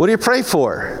 What do you pray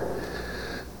for?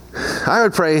 I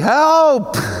would pray,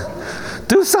 help!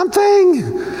 Do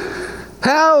something!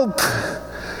 Help!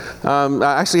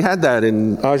 I actually had that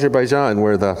in Azerbaijan,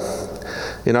 where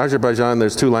in Azerbaijan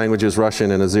there's two languages,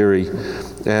 Russian and Azeri,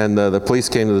 and the police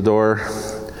came to the door,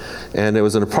 and it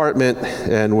was an apartment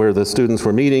and where the students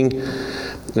were meeting,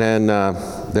 and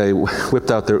they whipped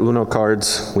out their Uno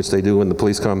cards, which they do when the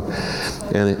police come,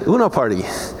 and Uno party.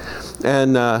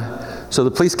 And so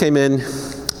the police came in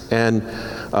and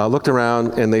looked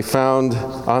around, and they found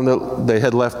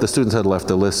the students had left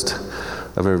a list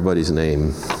of everybody's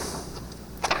name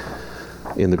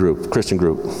in the group, Christian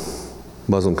group,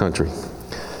 Muslim country.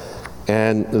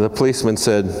 And the policeman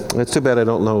said, it's too bad I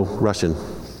don't know Russian.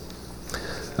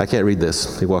 I can't read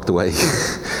this. He walked away,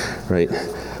 right?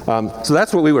 So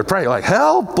that's what we would pray, like,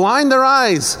 help, blind their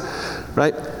eyes,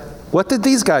 right? What did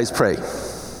these guys pray?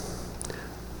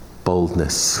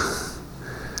 Boldness.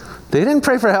 They didn't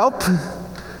pray for help.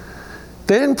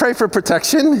 They didn't pray for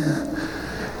protection.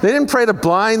 They didn't pray to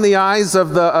blind the eyes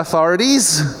of the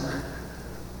authorities.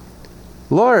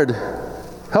 Lord,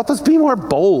 help us be more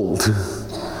bold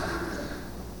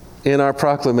in our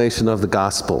proclamation of the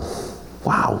gospel.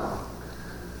 Wow.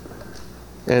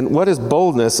 And what is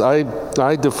boldness? I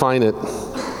define it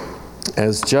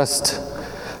as just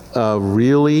a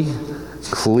really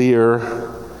clear,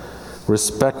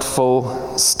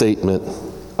 respectful statement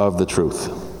of the truth.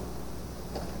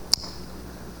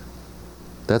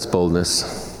 That's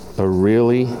boldness. A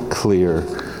really clear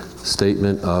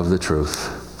statement of the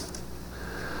truth.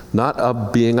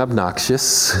 Not being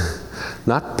obnoxious,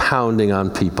 not pounding on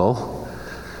people,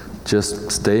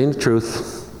 Just stay in the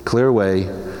truth, clear way,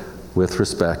 with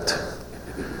respect.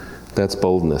 That's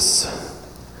boldness.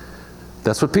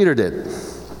 That's what Peter did.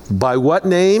 By what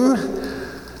name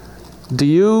did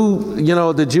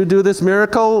you do this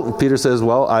miracle? Peter says,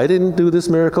 well, I didn't do this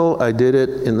miracle. I did it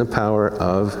in the power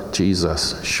of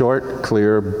Jesus. Short,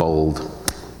 clear, bold.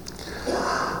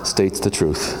 States the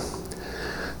truth.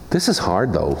 This is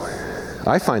hard, though.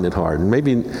 I find it hard.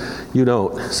 Maybe you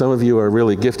don't. Some of you are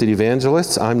really gifted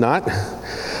evangelists. I'm not.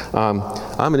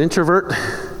 I'm an introvert.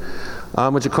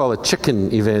 I'm what you call a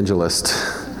chicken evangelist.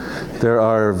 There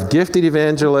are gifted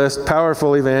evangelists,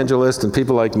 powerful evangelists, and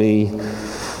people like me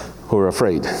who are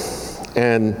afraid.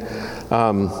 And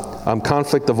I'm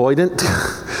conflict avoidant,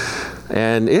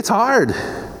 and it's hard.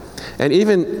 And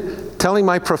even telling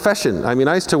my profession. I mean,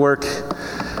 I used to work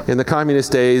in the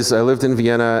communist days. I lived in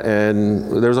Vienna,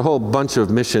 and there was a whole bunch of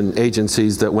mission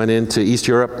agencies that went into East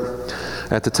Europe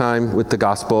at the time with the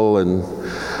gospel and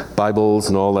Bibles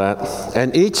and all that.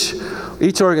 And each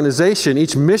organization,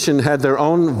 each mission had their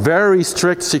own very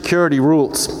strict security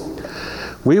rules.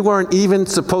 We weren't even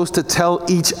supposed to tell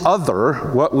each other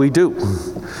what we do,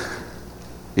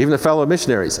 even the fellow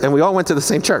missionaries. And we all went to the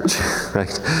same church,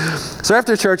 right? So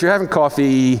after church, you're having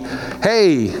coffee.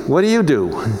 Hey, what do you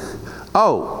do?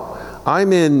 Oh,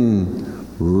 I'm in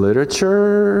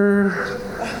literature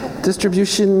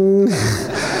distribution.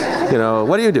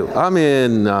 What do you do? I'm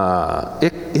in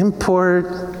import,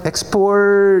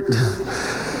 export.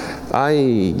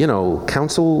 I,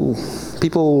 counsel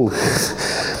people.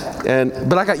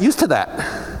 But I got used to that.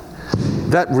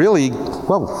 That really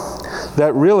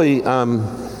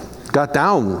got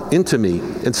down into me.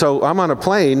 And so I'm on a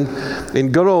plane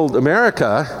in good old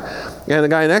America, and the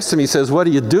guy next to me says, what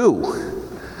do you do?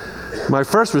 My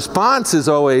first response is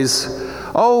always,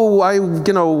 I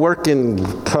work in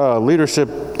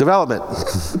leadership development,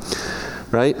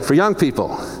 right, for young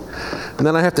people. And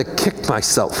then I have to kick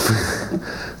myself.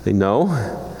 They know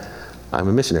I'm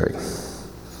a missionary.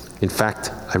 In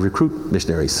fact, I recruit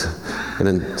missionaries and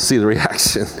then see the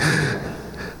reaction.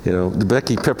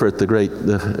 Becky Pippert, the great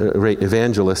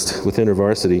evangelist with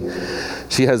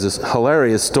InterVarsity, she has this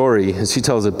hilarious story, and she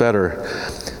tells it better.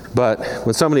 But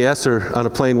when somebody asks her on a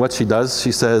plane what she does,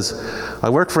 she says, I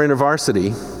work for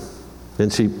InterVarsity,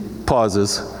 and she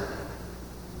pauses,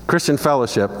 Christian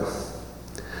Fellowship,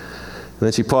 and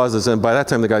then she pauses, and by that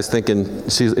time the guy's thinking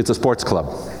it's a sports club.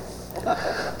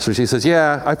 So she says,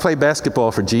 yeah, I play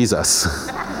basketball for Jesus.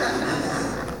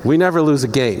 We never lose a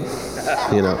game,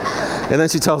 And then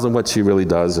she tells him what she really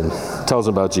does and tells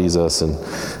him about Jesus, and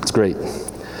it's great.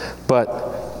 But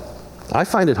I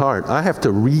find it hard. I have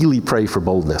to really pray for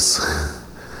boldness.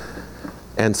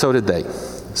 And so did they.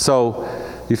 So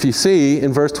if you see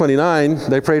in verse 29,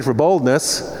 they prayed for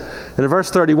boldness. And in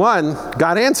verse 31,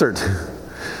 God answered.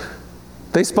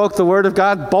 They spoke the word of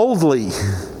God boldly.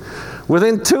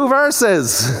 Within 2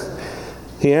 verses,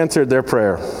 he answered their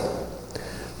prayer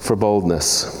for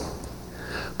boldness.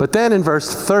 But then in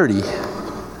verse 30,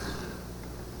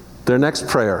 their next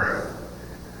prayer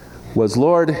was,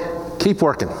 Lord, keep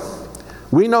working.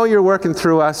 We know you're working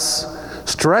through us.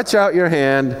 Stretch out your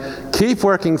hand. Keep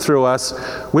working through us.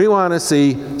 We want to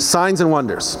see signs and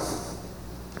wonders.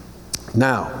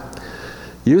 Now,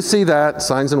 you see that,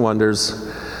 signs and wonders,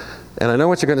 and I know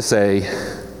what you're going to say.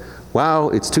 Wow,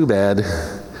 it's too bad.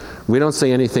 We don't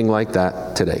see anything like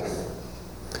that today.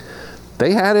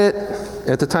 They had it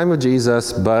at the time of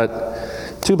Jesus,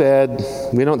 but too bad.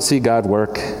 We don't see God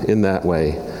work in that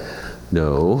way.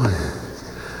 No.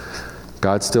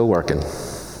 God's still working.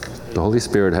 The Holy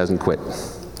Spirit hasn't quit.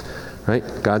 Right?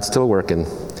 God's still working.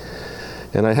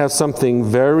 And I have something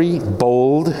very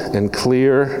bold and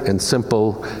clear and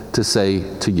simple to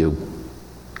say to you.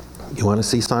 You want to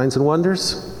see signs and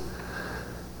wonders?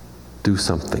 Do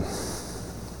something.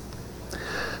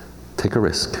 Take a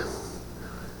risk.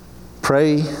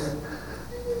 Pray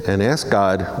and ask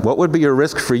God, what would be your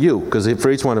risk for you? Because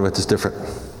for each one of us it's different.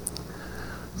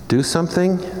 Do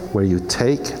something where you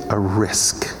take a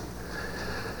risk,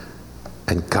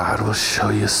 and God will show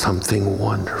you something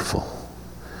wonderful.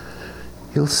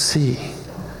 You'll see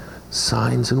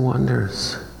signs and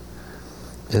wonders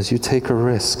as you take a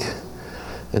risk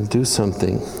and do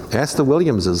something. Ask the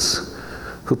Williamses,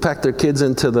 who packed their kids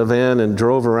into the van and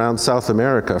drove around South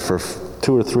America for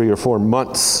 2 or 3 or 4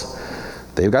 months.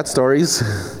 They've got stories.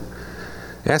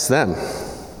 Ask them.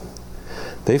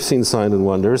 They've seen signs and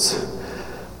wonders.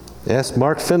 Ask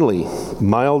Mark Finley,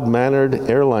 mild-mannered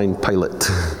airline pilot,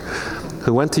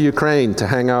 who went to Ukraine to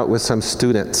hang out with some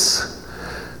students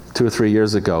 2 or 3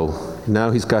 years ago.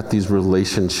 Now he's got these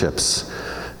relationships,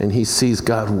 and he sees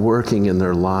God working in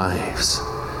their lives.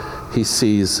 he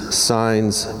sees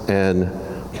signs and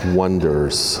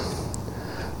wonders.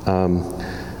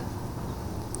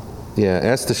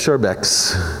 Ask the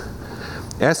Sherbecks.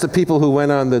 Ask the people who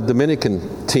went on the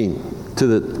Dominican team to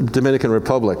the Dominican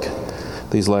Republic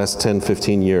these last 10,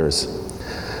 15 years.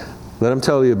 Let them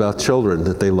tell you about children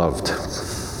that they loved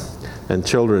and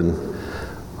children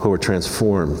who were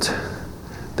transformed.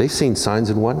 They've seen signs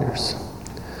and wonders.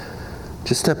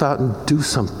 Just step out and do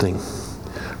something.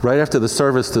 Right after the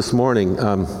service this morning,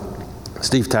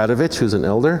 Steve Tadovich, who's an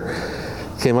elder,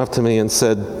 came up to me and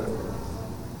said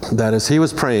that as he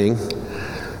was praying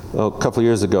a couple of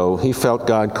years ago, he felt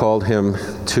God called him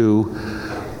to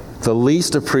the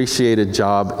least appreciated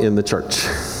job in the church.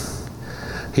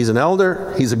 He's an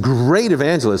elder. He's a great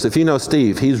evangelist. If you know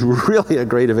Steve, he's really a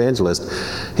great evangelist.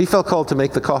 He felt called to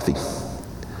make the coffee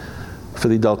for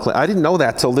the adult class. I didn't know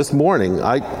that till this morning.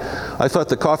 I thought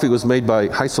the coffee was made by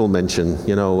Heiselmenschen,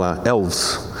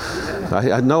 elves. I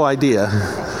had no idea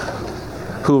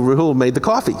who made the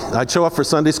coffee. I'd show up for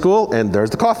Sunday school, and there's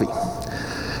the coffee.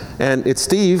 And it's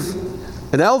Steve,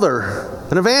 an elder,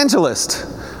 an evangelist,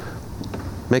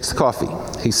 makes the coffee.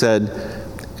 He said,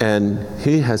 and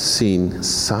he has seen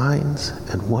signs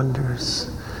and wonders.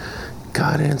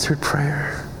 God answered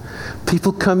prayer.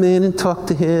 People come in and talk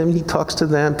to him. He talks to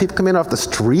them. People come in off the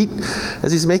street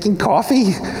as he's making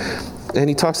coffee, and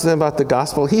he talks to them about the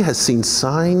gospel. He has seen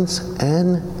signs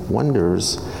and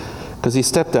wonders because he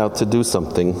stepped out to do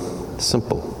something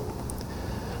simple.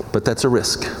 But that's a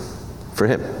risk for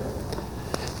him.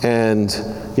 And,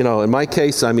 in my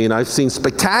case, I've seen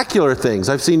spectacular things.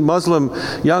 I've seen Muslim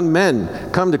young men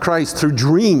come to Christ through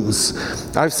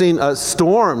dreams. I've seen a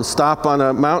storm stop on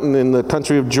a mountain in the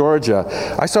country of Georgia.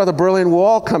 I saw the Berlin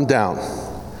Wall come down.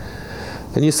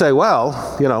 And you say, well,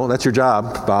 that's your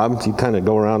job, Bob. You kind of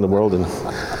go around the world and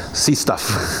see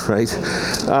stuff, right?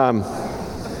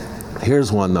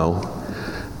 Here's one, though.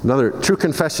 Another true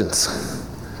confessions.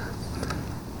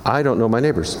 I don't know my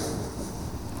neighbors.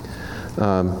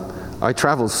 I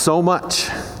travel so much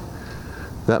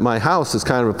that my house is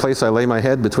kind of a place I lay my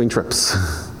head between trips,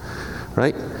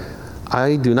 right?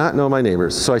 I do not know my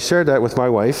neighbors. So I shared that with my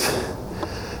wife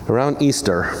around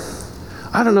Easter.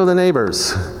 I don't know the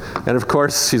neighbors. And of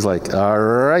course, she's like, all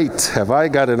right, have I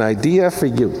got an idea for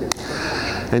you?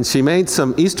 And she made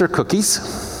some Easter cookies,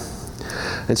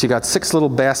 and she got 6 little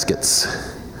baskets.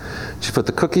 She put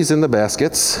the cookies in the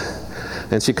baskets,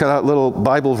 and she cut out little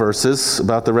Bible verses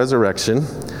about the resurrection.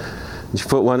 And she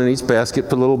put one in each basket,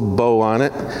 put a little bow on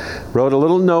it, wrote a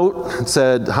little note, and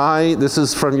said, hi, this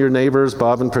is from your neighbors,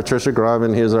 Bob and Patricia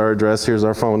Graben. Here's our address, here's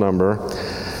our phone number.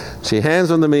 She hands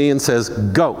them to me and says,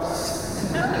 go.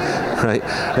 Right?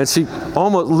 And she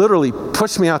almost literally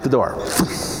pushed me out the door.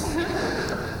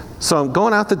 So I'm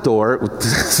going out the door with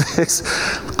 6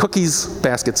 cookies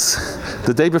baskets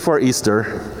the day before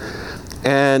Easter,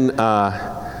 and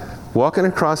walking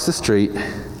across the street,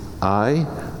 I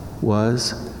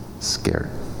was scared.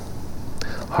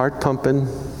 Heart pumping,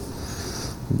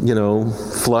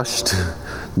 flushed,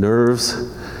 nerves.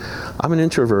 I'm an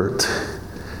introvert.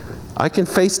 I can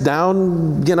face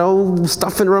down,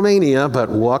 stuff in Romania, but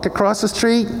walk across the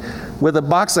street with a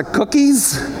box of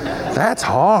cookies, that's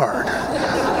hard.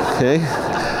 Okay?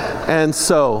 And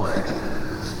so,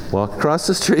 walk across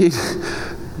the street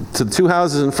to 2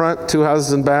 houses in front, 2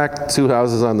 houses in back, 2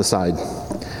 houses on the side.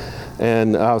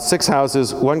 And 6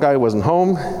 houses, 1 guy wasn't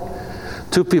home.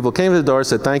 2 people came to the door,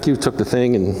 said thank you, took the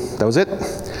thing, and that was it.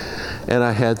 And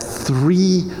I had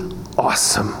 3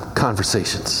 awesome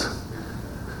conversations.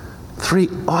 3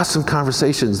 awesome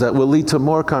conversations that will lead to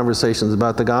more conversations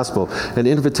about the gospel and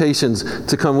invitations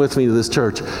to come with me to this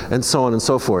church and so on and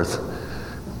so forth.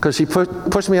 Because she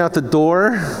pushed me out the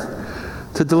door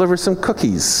to deliver some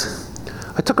cookies.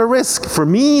 I took a risk. For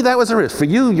me, that was a risk. For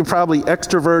you, you're probably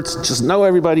extroverts, just know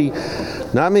everybody.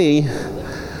 Not me.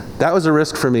 That was a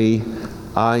risk for me.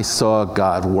 I saw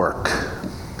God work.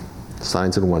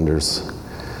 Signs and wonders.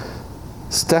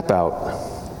 Step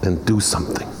out and do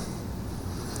something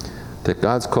that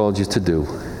God's called you to do.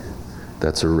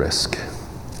 That's a risk.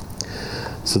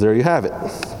 So there you have it.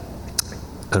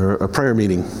 A prayer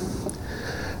meeting,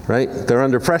 right? They're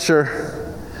under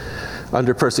pressure,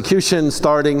 under persecution,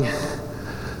 starting.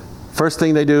 First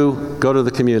thing they do, go to the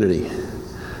community.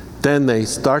 Then they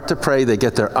start to pray. They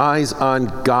get their eyes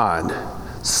on God,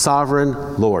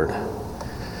 sovereign Lord.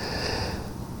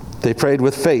 They prayed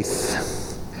with faith.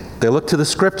 They looked to the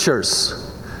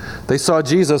scriptures. They saw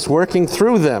Jesus working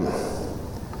through them.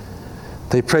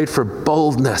 They prayed for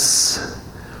boldness,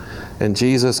 and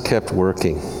Jesus kept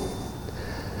working.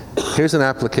 Here's an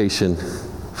application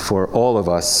for all of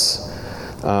us.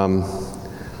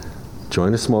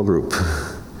 join a small group.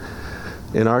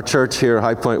 In our church here at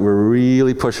High Point, we're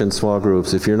really pushing small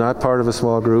groups. If you're not part of a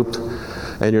small group,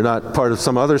 and you're not part of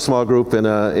some other small group in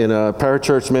a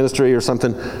parachurch ministry or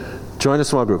something, join a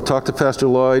small group. Talk to Pastor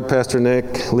Lloyd, Pastor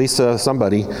Nick, Lisa,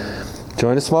 somebody.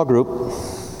 Join a small group.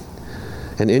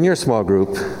 And in your small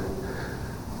group,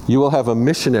 you will have a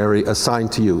missionary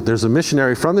assigned to you. There's a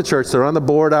missionary from the church. They're on the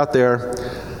board out there.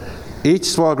 Each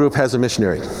small group has a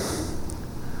missionary.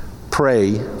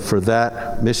 Pray for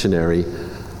that missionary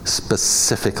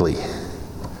specifically.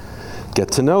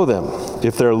 Get to know them.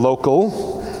 If they're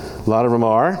local, a lot of them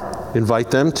are,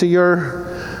 invite them to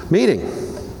your meeting.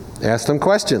 Ask them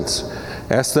questions.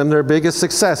 Ask them their biggest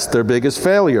success, their biggest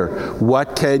failure.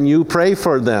 What can you pray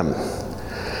for them?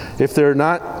 If they're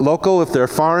not local, if they're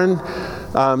foreign,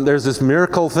 there's this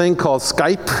miracle thing called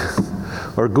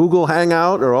Skype or Google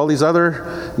Hangout or all these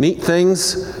other neat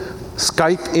things.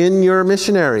 Skype in your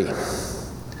missionary.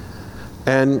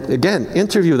 And again,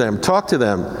 interview them, talk to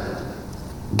them,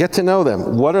 get to know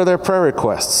them. What are their prayer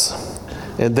requests?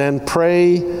 And then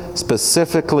pray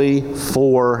specifically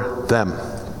for them.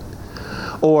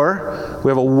 Or we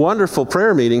have a wonderful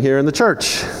prayer meeting here in the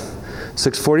church,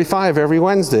 6:45 every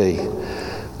Wednesday.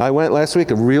 I went last week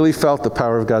and really felt the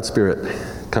power of God's Spirit.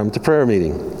 Come to prayer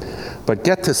meeting. But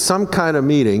get to some kind of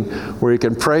meeting where you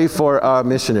can pray for a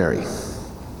missionary.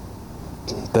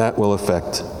 That will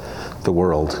affect the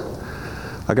world.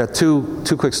 I got two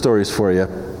quick stories for you.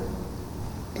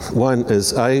 One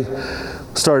is I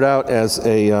started out as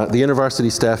the university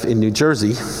staff in New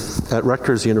Jersey at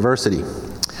Rutgers University.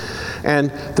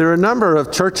 And there are a number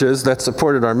of churches that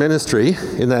supported our ministry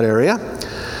in that area.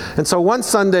 And so one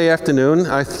Sunday afternoon,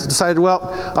 I decided,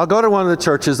 well, I'll go to one of the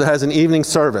churches that has an evening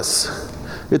service.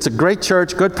 It's a great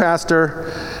church, good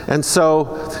pastor. And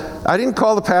so I didn't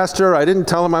call the pastor. I didn't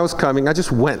tell him I was coming. I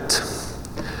just went.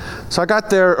 So I got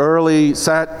there early,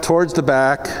 sat towards the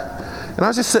back, and I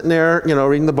was just sitting there,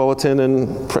 reading the bulletin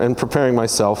and preparing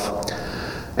myself.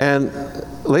 And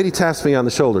a lady taps me on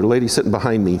the shoulder, a lady sitting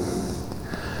behind me.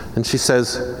 And she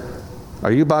says,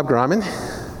 "Are you Bob Grauman?"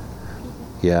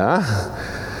 "Yeah."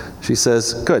 She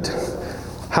says, "Good.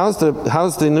 How's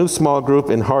the new small group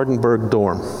in Hardenberg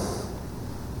dorm?"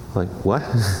 I'm like, "What?"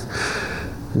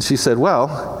 And she said,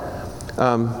 "Well,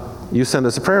 you send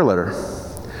us a prayer letter.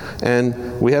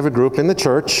 And we have a group in the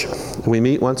church. We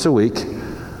meet once a week.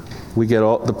 We get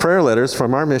all the prayer letters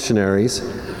from our missionaries,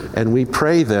 and we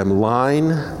pray them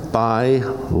line by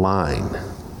line.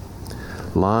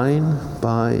 Line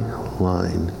by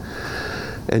line.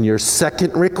 And your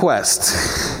second request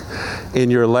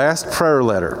in your last prayer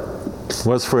letter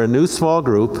was for a new small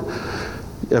group,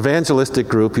 evangelistic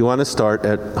group you want to start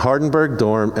at Hardenberg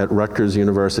dorm at Rutgers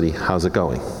University. How's it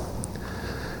going?"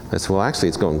 I said, "Well, actually,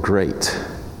 it's going great.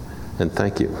 And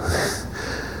thank you."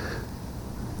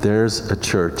 There's a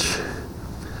church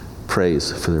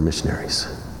prays for their missionaries.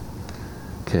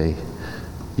 Okay?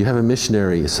 You have a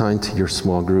missionary assigned to your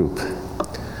small group.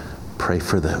 Pray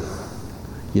for them.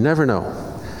 You never know.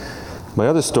 My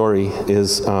other story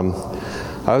is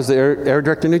I was the air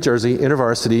director in New Jersey,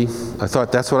 InterVarsity. I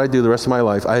thought that's what I'd do the rest of my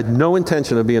life. I had no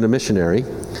intention of being a missionary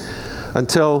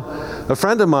until a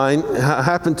friend of mine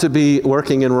happened to be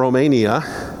working in Romania.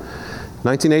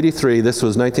 1983, this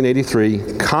was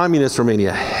 1983, communist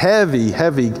Romania,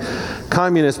 heavy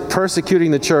communist persecuting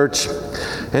the church.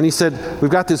 And he said, "We've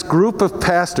got this group of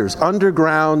pastors,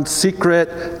 underground,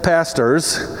 secret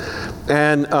pastors,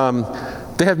 and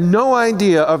they have no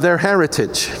idea of their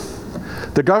heritage.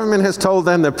 The government has told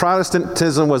them that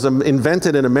Protestantism was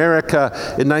invented in America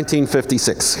in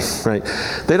 1956, right?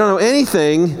 They don't know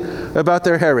anything about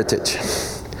their heritage."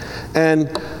 And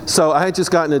so I had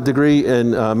just gotten a degree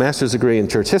master's degree in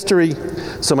church history.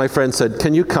 So my friend said,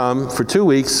 "Can you come for 2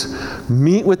 weeks,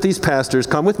 meet with these pastors,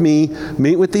 come with me,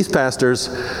 meet with these pastors,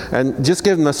 and just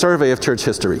give them a survey of church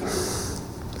history?"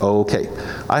 Okay.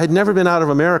 I had never been out of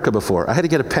America before. I had to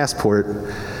get a passport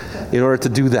in order to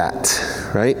do that,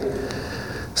 right?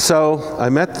 So I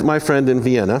met my friend in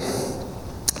Vienna,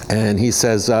 and he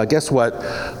says, "Guess what?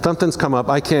 Something's come up.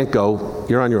 I can't go.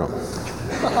 You're on your own."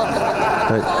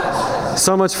 Right?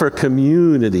 So much for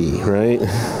community, right?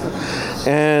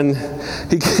 And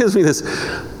he gives me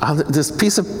this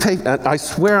piece of paper. I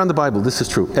swear on the Bible, this is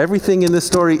true. Everything in this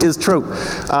story is true.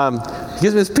 He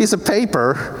gives me this piece of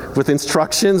paper with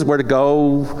instructions where to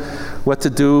go, what to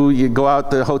do. You go out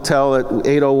the hotel at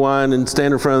 8:01 and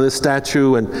stand in front of this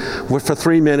statue and for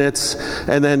 3 minutes,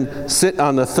 and then sit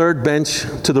on the third bench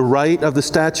to the right of the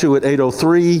statue at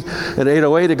 8:03. At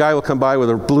 8:08, a guy will come by with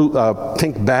a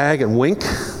pink bag and wink.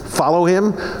 Follow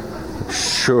him?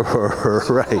 Sure,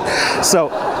 right. So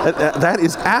that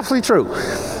is absolutely true.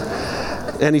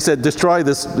 And he said, destroy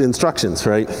this instructions,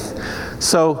 right?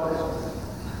 So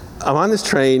I'm on this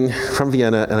train from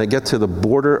Vienna, and I get to the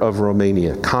border of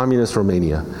Romania, communist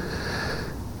Romania.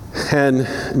 And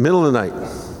middle of the night,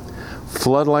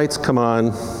 floodlights come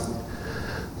on.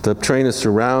 The train is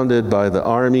surrounded by the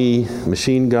army,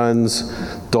 machine guns,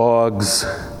 dogs.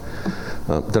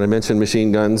 Did I mention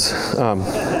machine guns?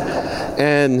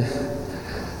 And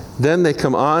then they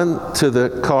come on to the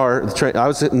car, the train. I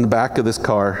was in the back of this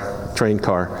car, train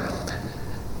car,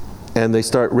 and they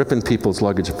start ripping people's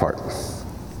luggage apart.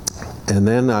 And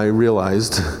then I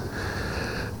realized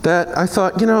that I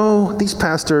thought, these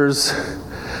pastors,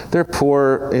 they're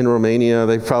poor in Romania.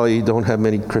 They probably don't have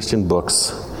many Christian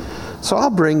books. So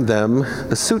I'll bring them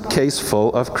a suitcase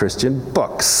full of Christian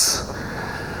books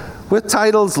with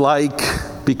titles like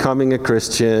Becoming a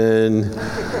Christian,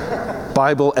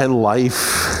 Bible and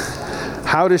Life,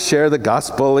 How to Share the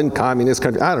Gospel in Communist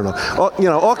Countries. I don't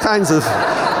know. All kinds of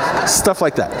stuff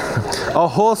like that. A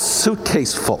whole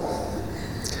suitcase full.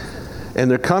 And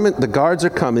they're coming, the guards are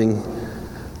coming,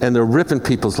 and they're ripping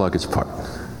people's luggage apart.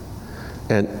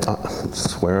 And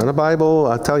swear on a Bible,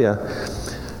 I'll tell you.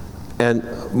 And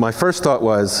my first thought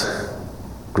was,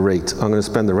 great, I'm going to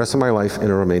spend the rest of my life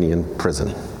in a Romanian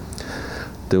prison,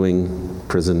 doing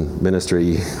prison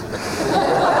ministry.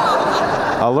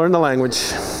 I'll learn the language.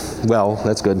 Well,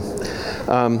 that's good.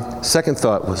 Second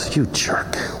thought was, you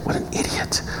jerk, what an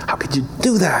idiot. How could you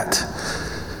do that?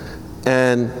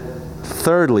 And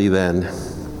thirdly, then,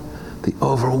 the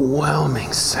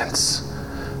overwhelming sense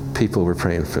people were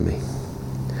praying for me.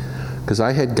 Because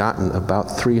I had gotten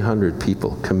about 300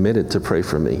 people committed to pray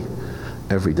for me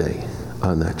every day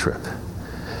on that trip.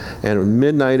 And at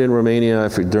midnight in Romania,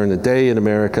 during the day in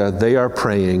America, they are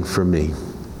praying for me.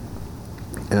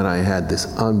 And I had this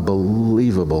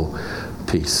unbelievable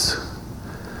peace.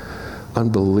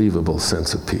 Unbelievable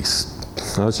sense of peace.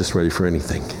 I was just ready for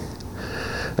anything.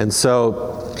 And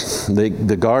so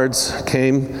the guards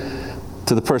came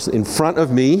to the person in front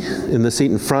of me, in the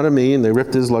seat in front of me, and they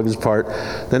ripped his luggage apart.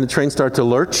 Then the train started to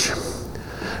lurch,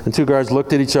 and two guards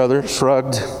looked at each other,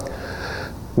 shrugged.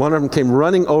 One of them came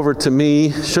running over to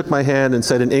me, shook my hand, and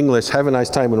said in English, "Have a nice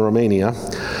time in Romania,"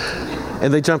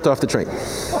 and they jumped off the train.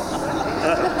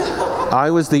 I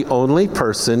was the only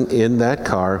person in that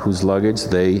car whose luggage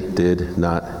they did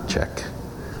not check,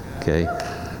 okay?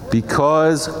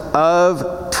 Because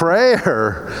of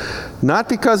prayer, not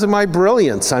because of my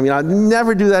brilliance. I mean, I'd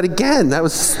never do that again. That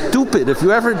was stupid. If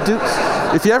you ever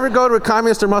go to a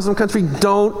communist or Muslim country,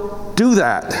 don't do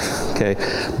that, okay?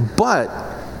 But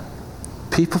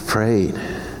people prayed.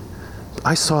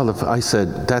 I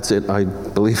said, that's it. I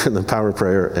believe in the power of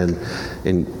prayer, and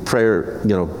in prayer,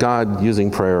 God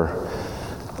using prayer.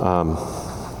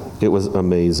 It was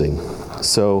amazing.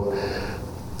 So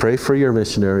pray for your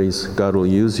missionaries. God will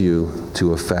use you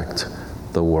to affect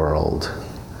the world.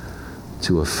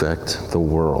 To affect the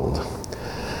world.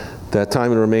 That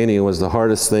time in Romania was the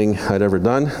hardest thing I'd ever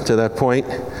done to that point.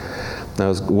 I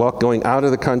was going out of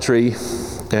the country,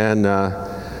 and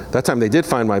that time they did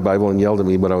find my Bible and yelled at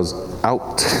me, but I was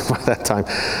out by that time.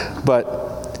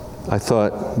 But I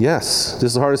thought, yes, this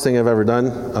is the hardest thing I've ever done.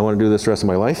 I want to do this the rest of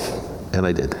my life. And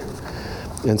I did.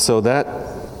 And so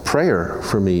that prayer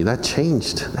for me, that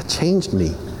changed me.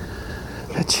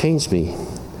 That changed me.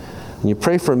 When you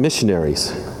pray for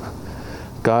missionaries,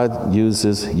 God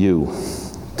uses you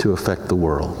to affect the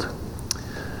world.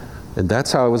 And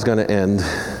that's how I was going to end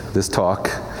this talk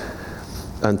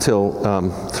until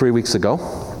 3 weeks ago,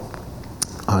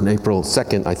 on April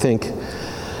 2nd, I think.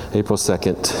 April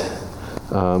 2nd.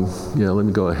 Let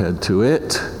me go ahead to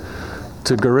it.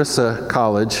 To Garissa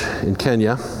College in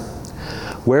Kenya,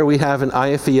 where we have an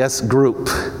IFES group,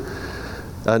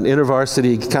 an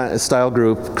InterVarsity style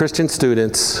group. Christian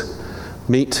students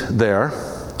meet there,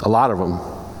 a lot of them,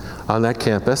 on that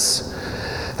campus.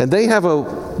 And they have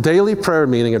a daily prayer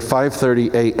meeting at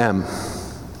 5:30 a.m.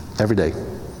 every day.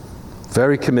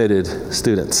 Very committed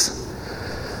students.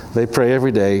 They pray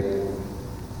every day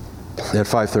at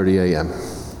 5:30 a.m.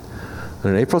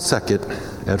 And on April 2nd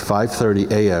at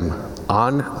 5:30 a.m.,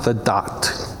 on the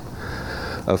dot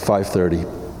of 5:30,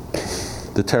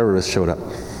 the terrorists showed up.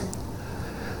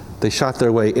 They shot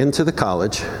their way into the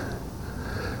college,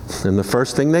 and the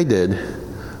first thing they did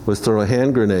was throw a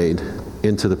hand grenade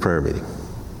into the prayer meeting.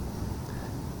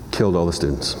 Killed all the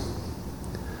students.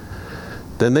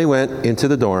 Then they went into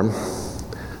the dorm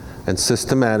and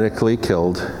systematically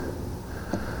killed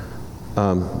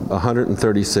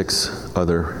 136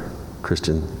 other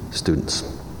Christian students.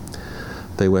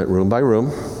 They went room by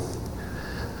room,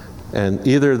 and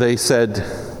either they said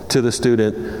to the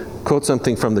student, quote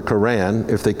something from the Quran.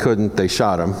 If they couldn't, they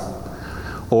shot him.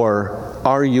 Or,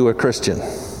 are you a Christian?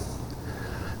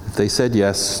 If they said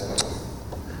yes,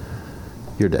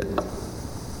 you're dead.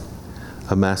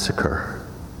 A massacre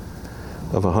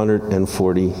of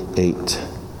 148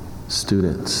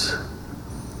 students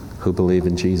who believe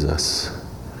in Jesus,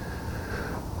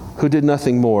 who did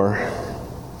nothing more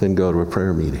than go to a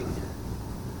prayer meeting.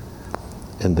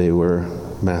 And they were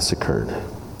massacred.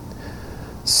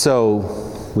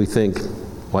 So we think,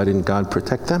 why didn't God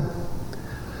protect them?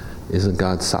 Isn't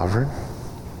God sovereign?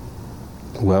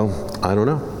 Well, I don't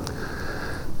know.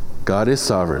 God is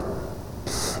sovereign.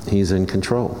 He's in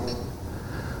control.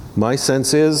 My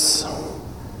sense is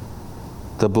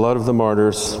the blood of the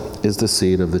martyrs is the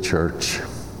seed of the church.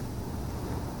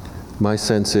 My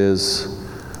sense is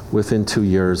within 2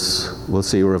 years, we'll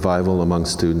see a revival among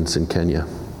students in Kenya.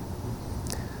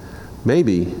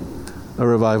 Maybe a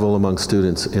revival among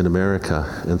students in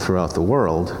America and throughout the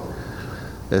world,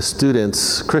 as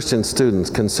students, Christian students,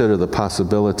 consider the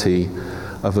possibility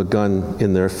of a gun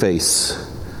in their face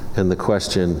and the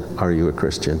question, are you a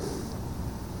Christian?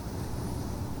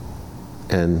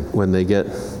 And when they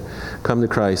come to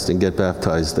Christ and get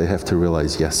baptized, they have to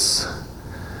realize, yes,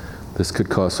 this could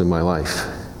cost me my life.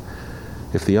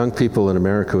 If the young people in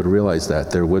America would realize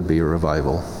that, there would be a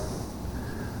revival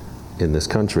in this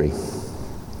country.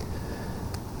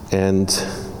 And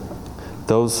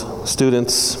those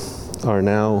students are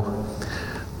now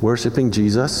worshiping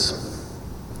Jesus.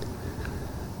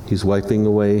 He's wiping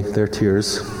away their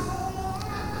tears.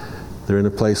 They're in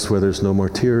a place where there's no more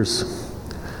tears,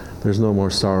 there's no more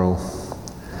sorrow,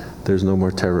 there's no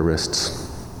more terrorists.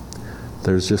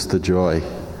 There's just the joy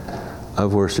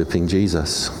of worshiping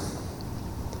Jesus.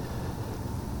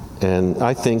 And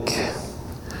I think,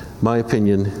 my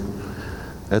opinion,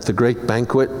 at the great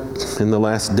banquet in the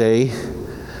last day,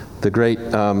 the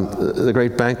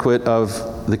great banquet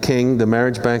of the King, the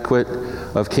marriage banquet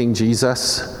of King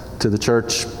Jesus to the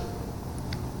church,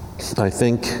 I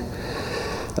think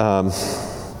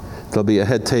there'll be a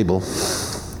head table.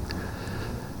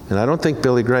 And I don't think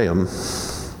Billy Graham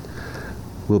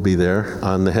will be there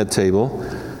on the head table,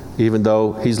 even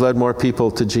though he's led more people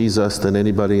to Jesus than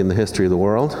anybody in the history of the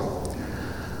world.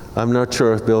 I'm not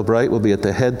sure if Bill Bright will be at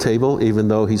the head table, even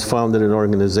though he's founded an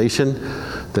organization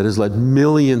that has led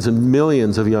millions and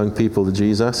millions of young people to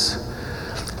Jesus.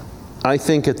 I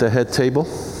think at the head table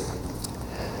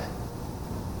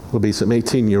will be some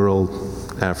 18-year-old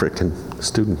African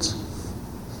students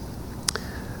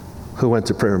who went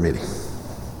to prayer meeting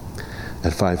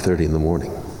at 5:30 in the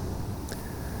morning,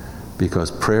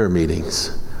 because prayer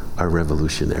meetings are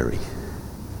revolutionary.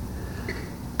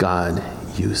 God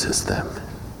uses them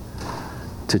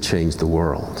to change the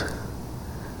world.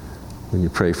 When you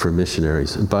pray for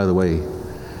missionaries, and by the way,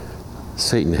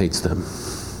 Satan hates them.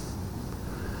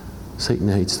 Satan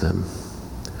hates them.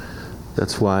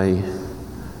 That's why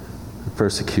they're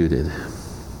persecuted.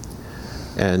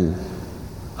 And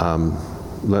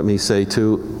let me say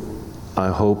too, I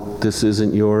hope this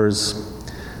isn't yours.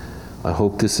 I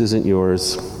hope this isn't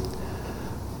yours.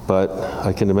 But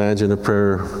I can imagine a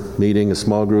prayer meeting, a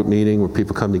small group meeting where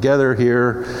people come together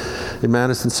here in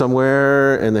Madison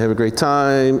somewhere, and they have a great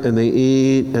time, and they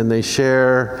eat, and they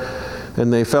share,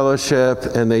 and they fellowship,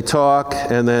 and they talk,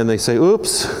 and then they say,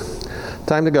 oops,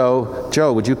 time to go.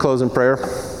 Joe, would you close in prayer?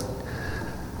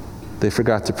 They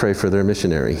forgot to pray for their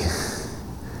missionary.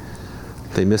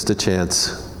 They missed a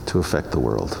chance to affect the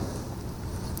world.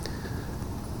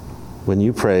 When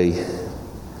you pray,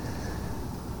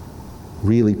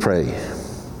 really pray.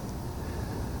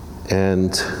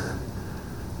 And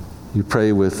you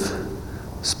pray with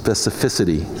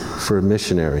specificity for a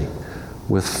missionary,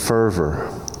 with fervor,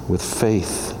 with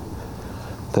faith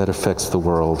that affects the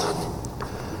world.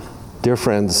 Dear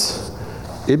friends,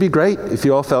 it'd be great if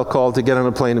you all felt called to get on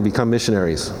a plane and become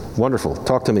missionaries. Wonderful.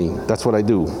 Talk to me. That's what I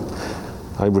do.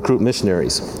 I recruit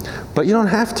missionaries. But you don't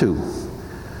have to.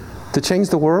 To change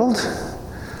the world,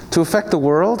 to affect the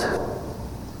world,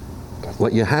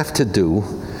 what you have to do,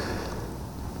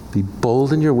 be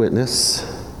bold in your witness,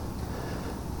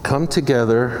 come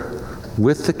together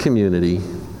with the community,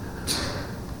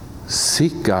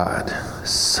 seek God,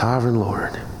 sovereign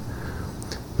Lord,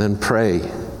 then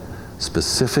pray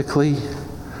specifically,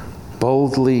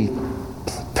 boldly,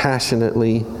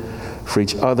 passionately for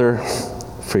each other,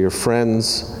 for your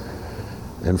friends,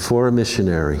 and for a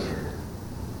missionary.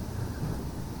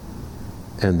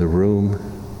 And the room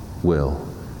will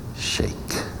shake.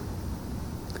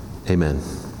 Amen.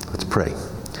 Let's pray.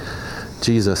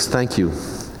 Jesus, thank you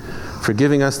for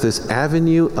giving us this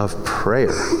avenue of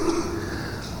prayer.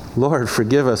 Lord,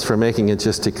 forgive us for making it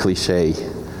just a cliche.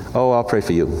 Oh, I'll pray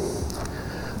for you.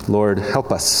 Lord,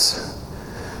 help us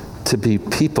to be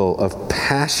people of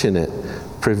passionate,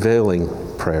 prevailing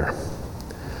prayer.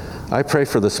 I pray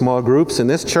for the small groups in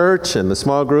this church and the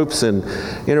small groups in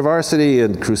InterVarsity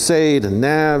and Crusade and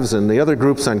NAVS and the other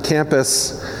groups on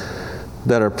campus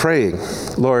that are praying.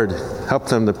 Lord, help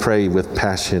them to pray with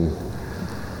passion.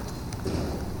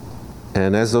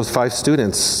 And as those 5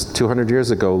 students 200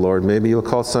 years ago, Lord, maybe you'll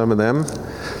call some of them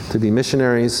to be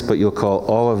missionaries, but you'll call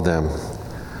all of them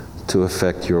to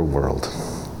affect your world.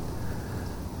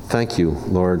 Thank you,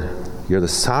 Lord. You're the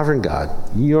sovereign God.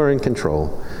 You're in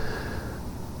control.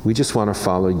 We just want to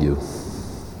follow you.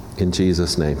 In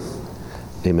Jesus' name,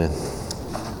 amen.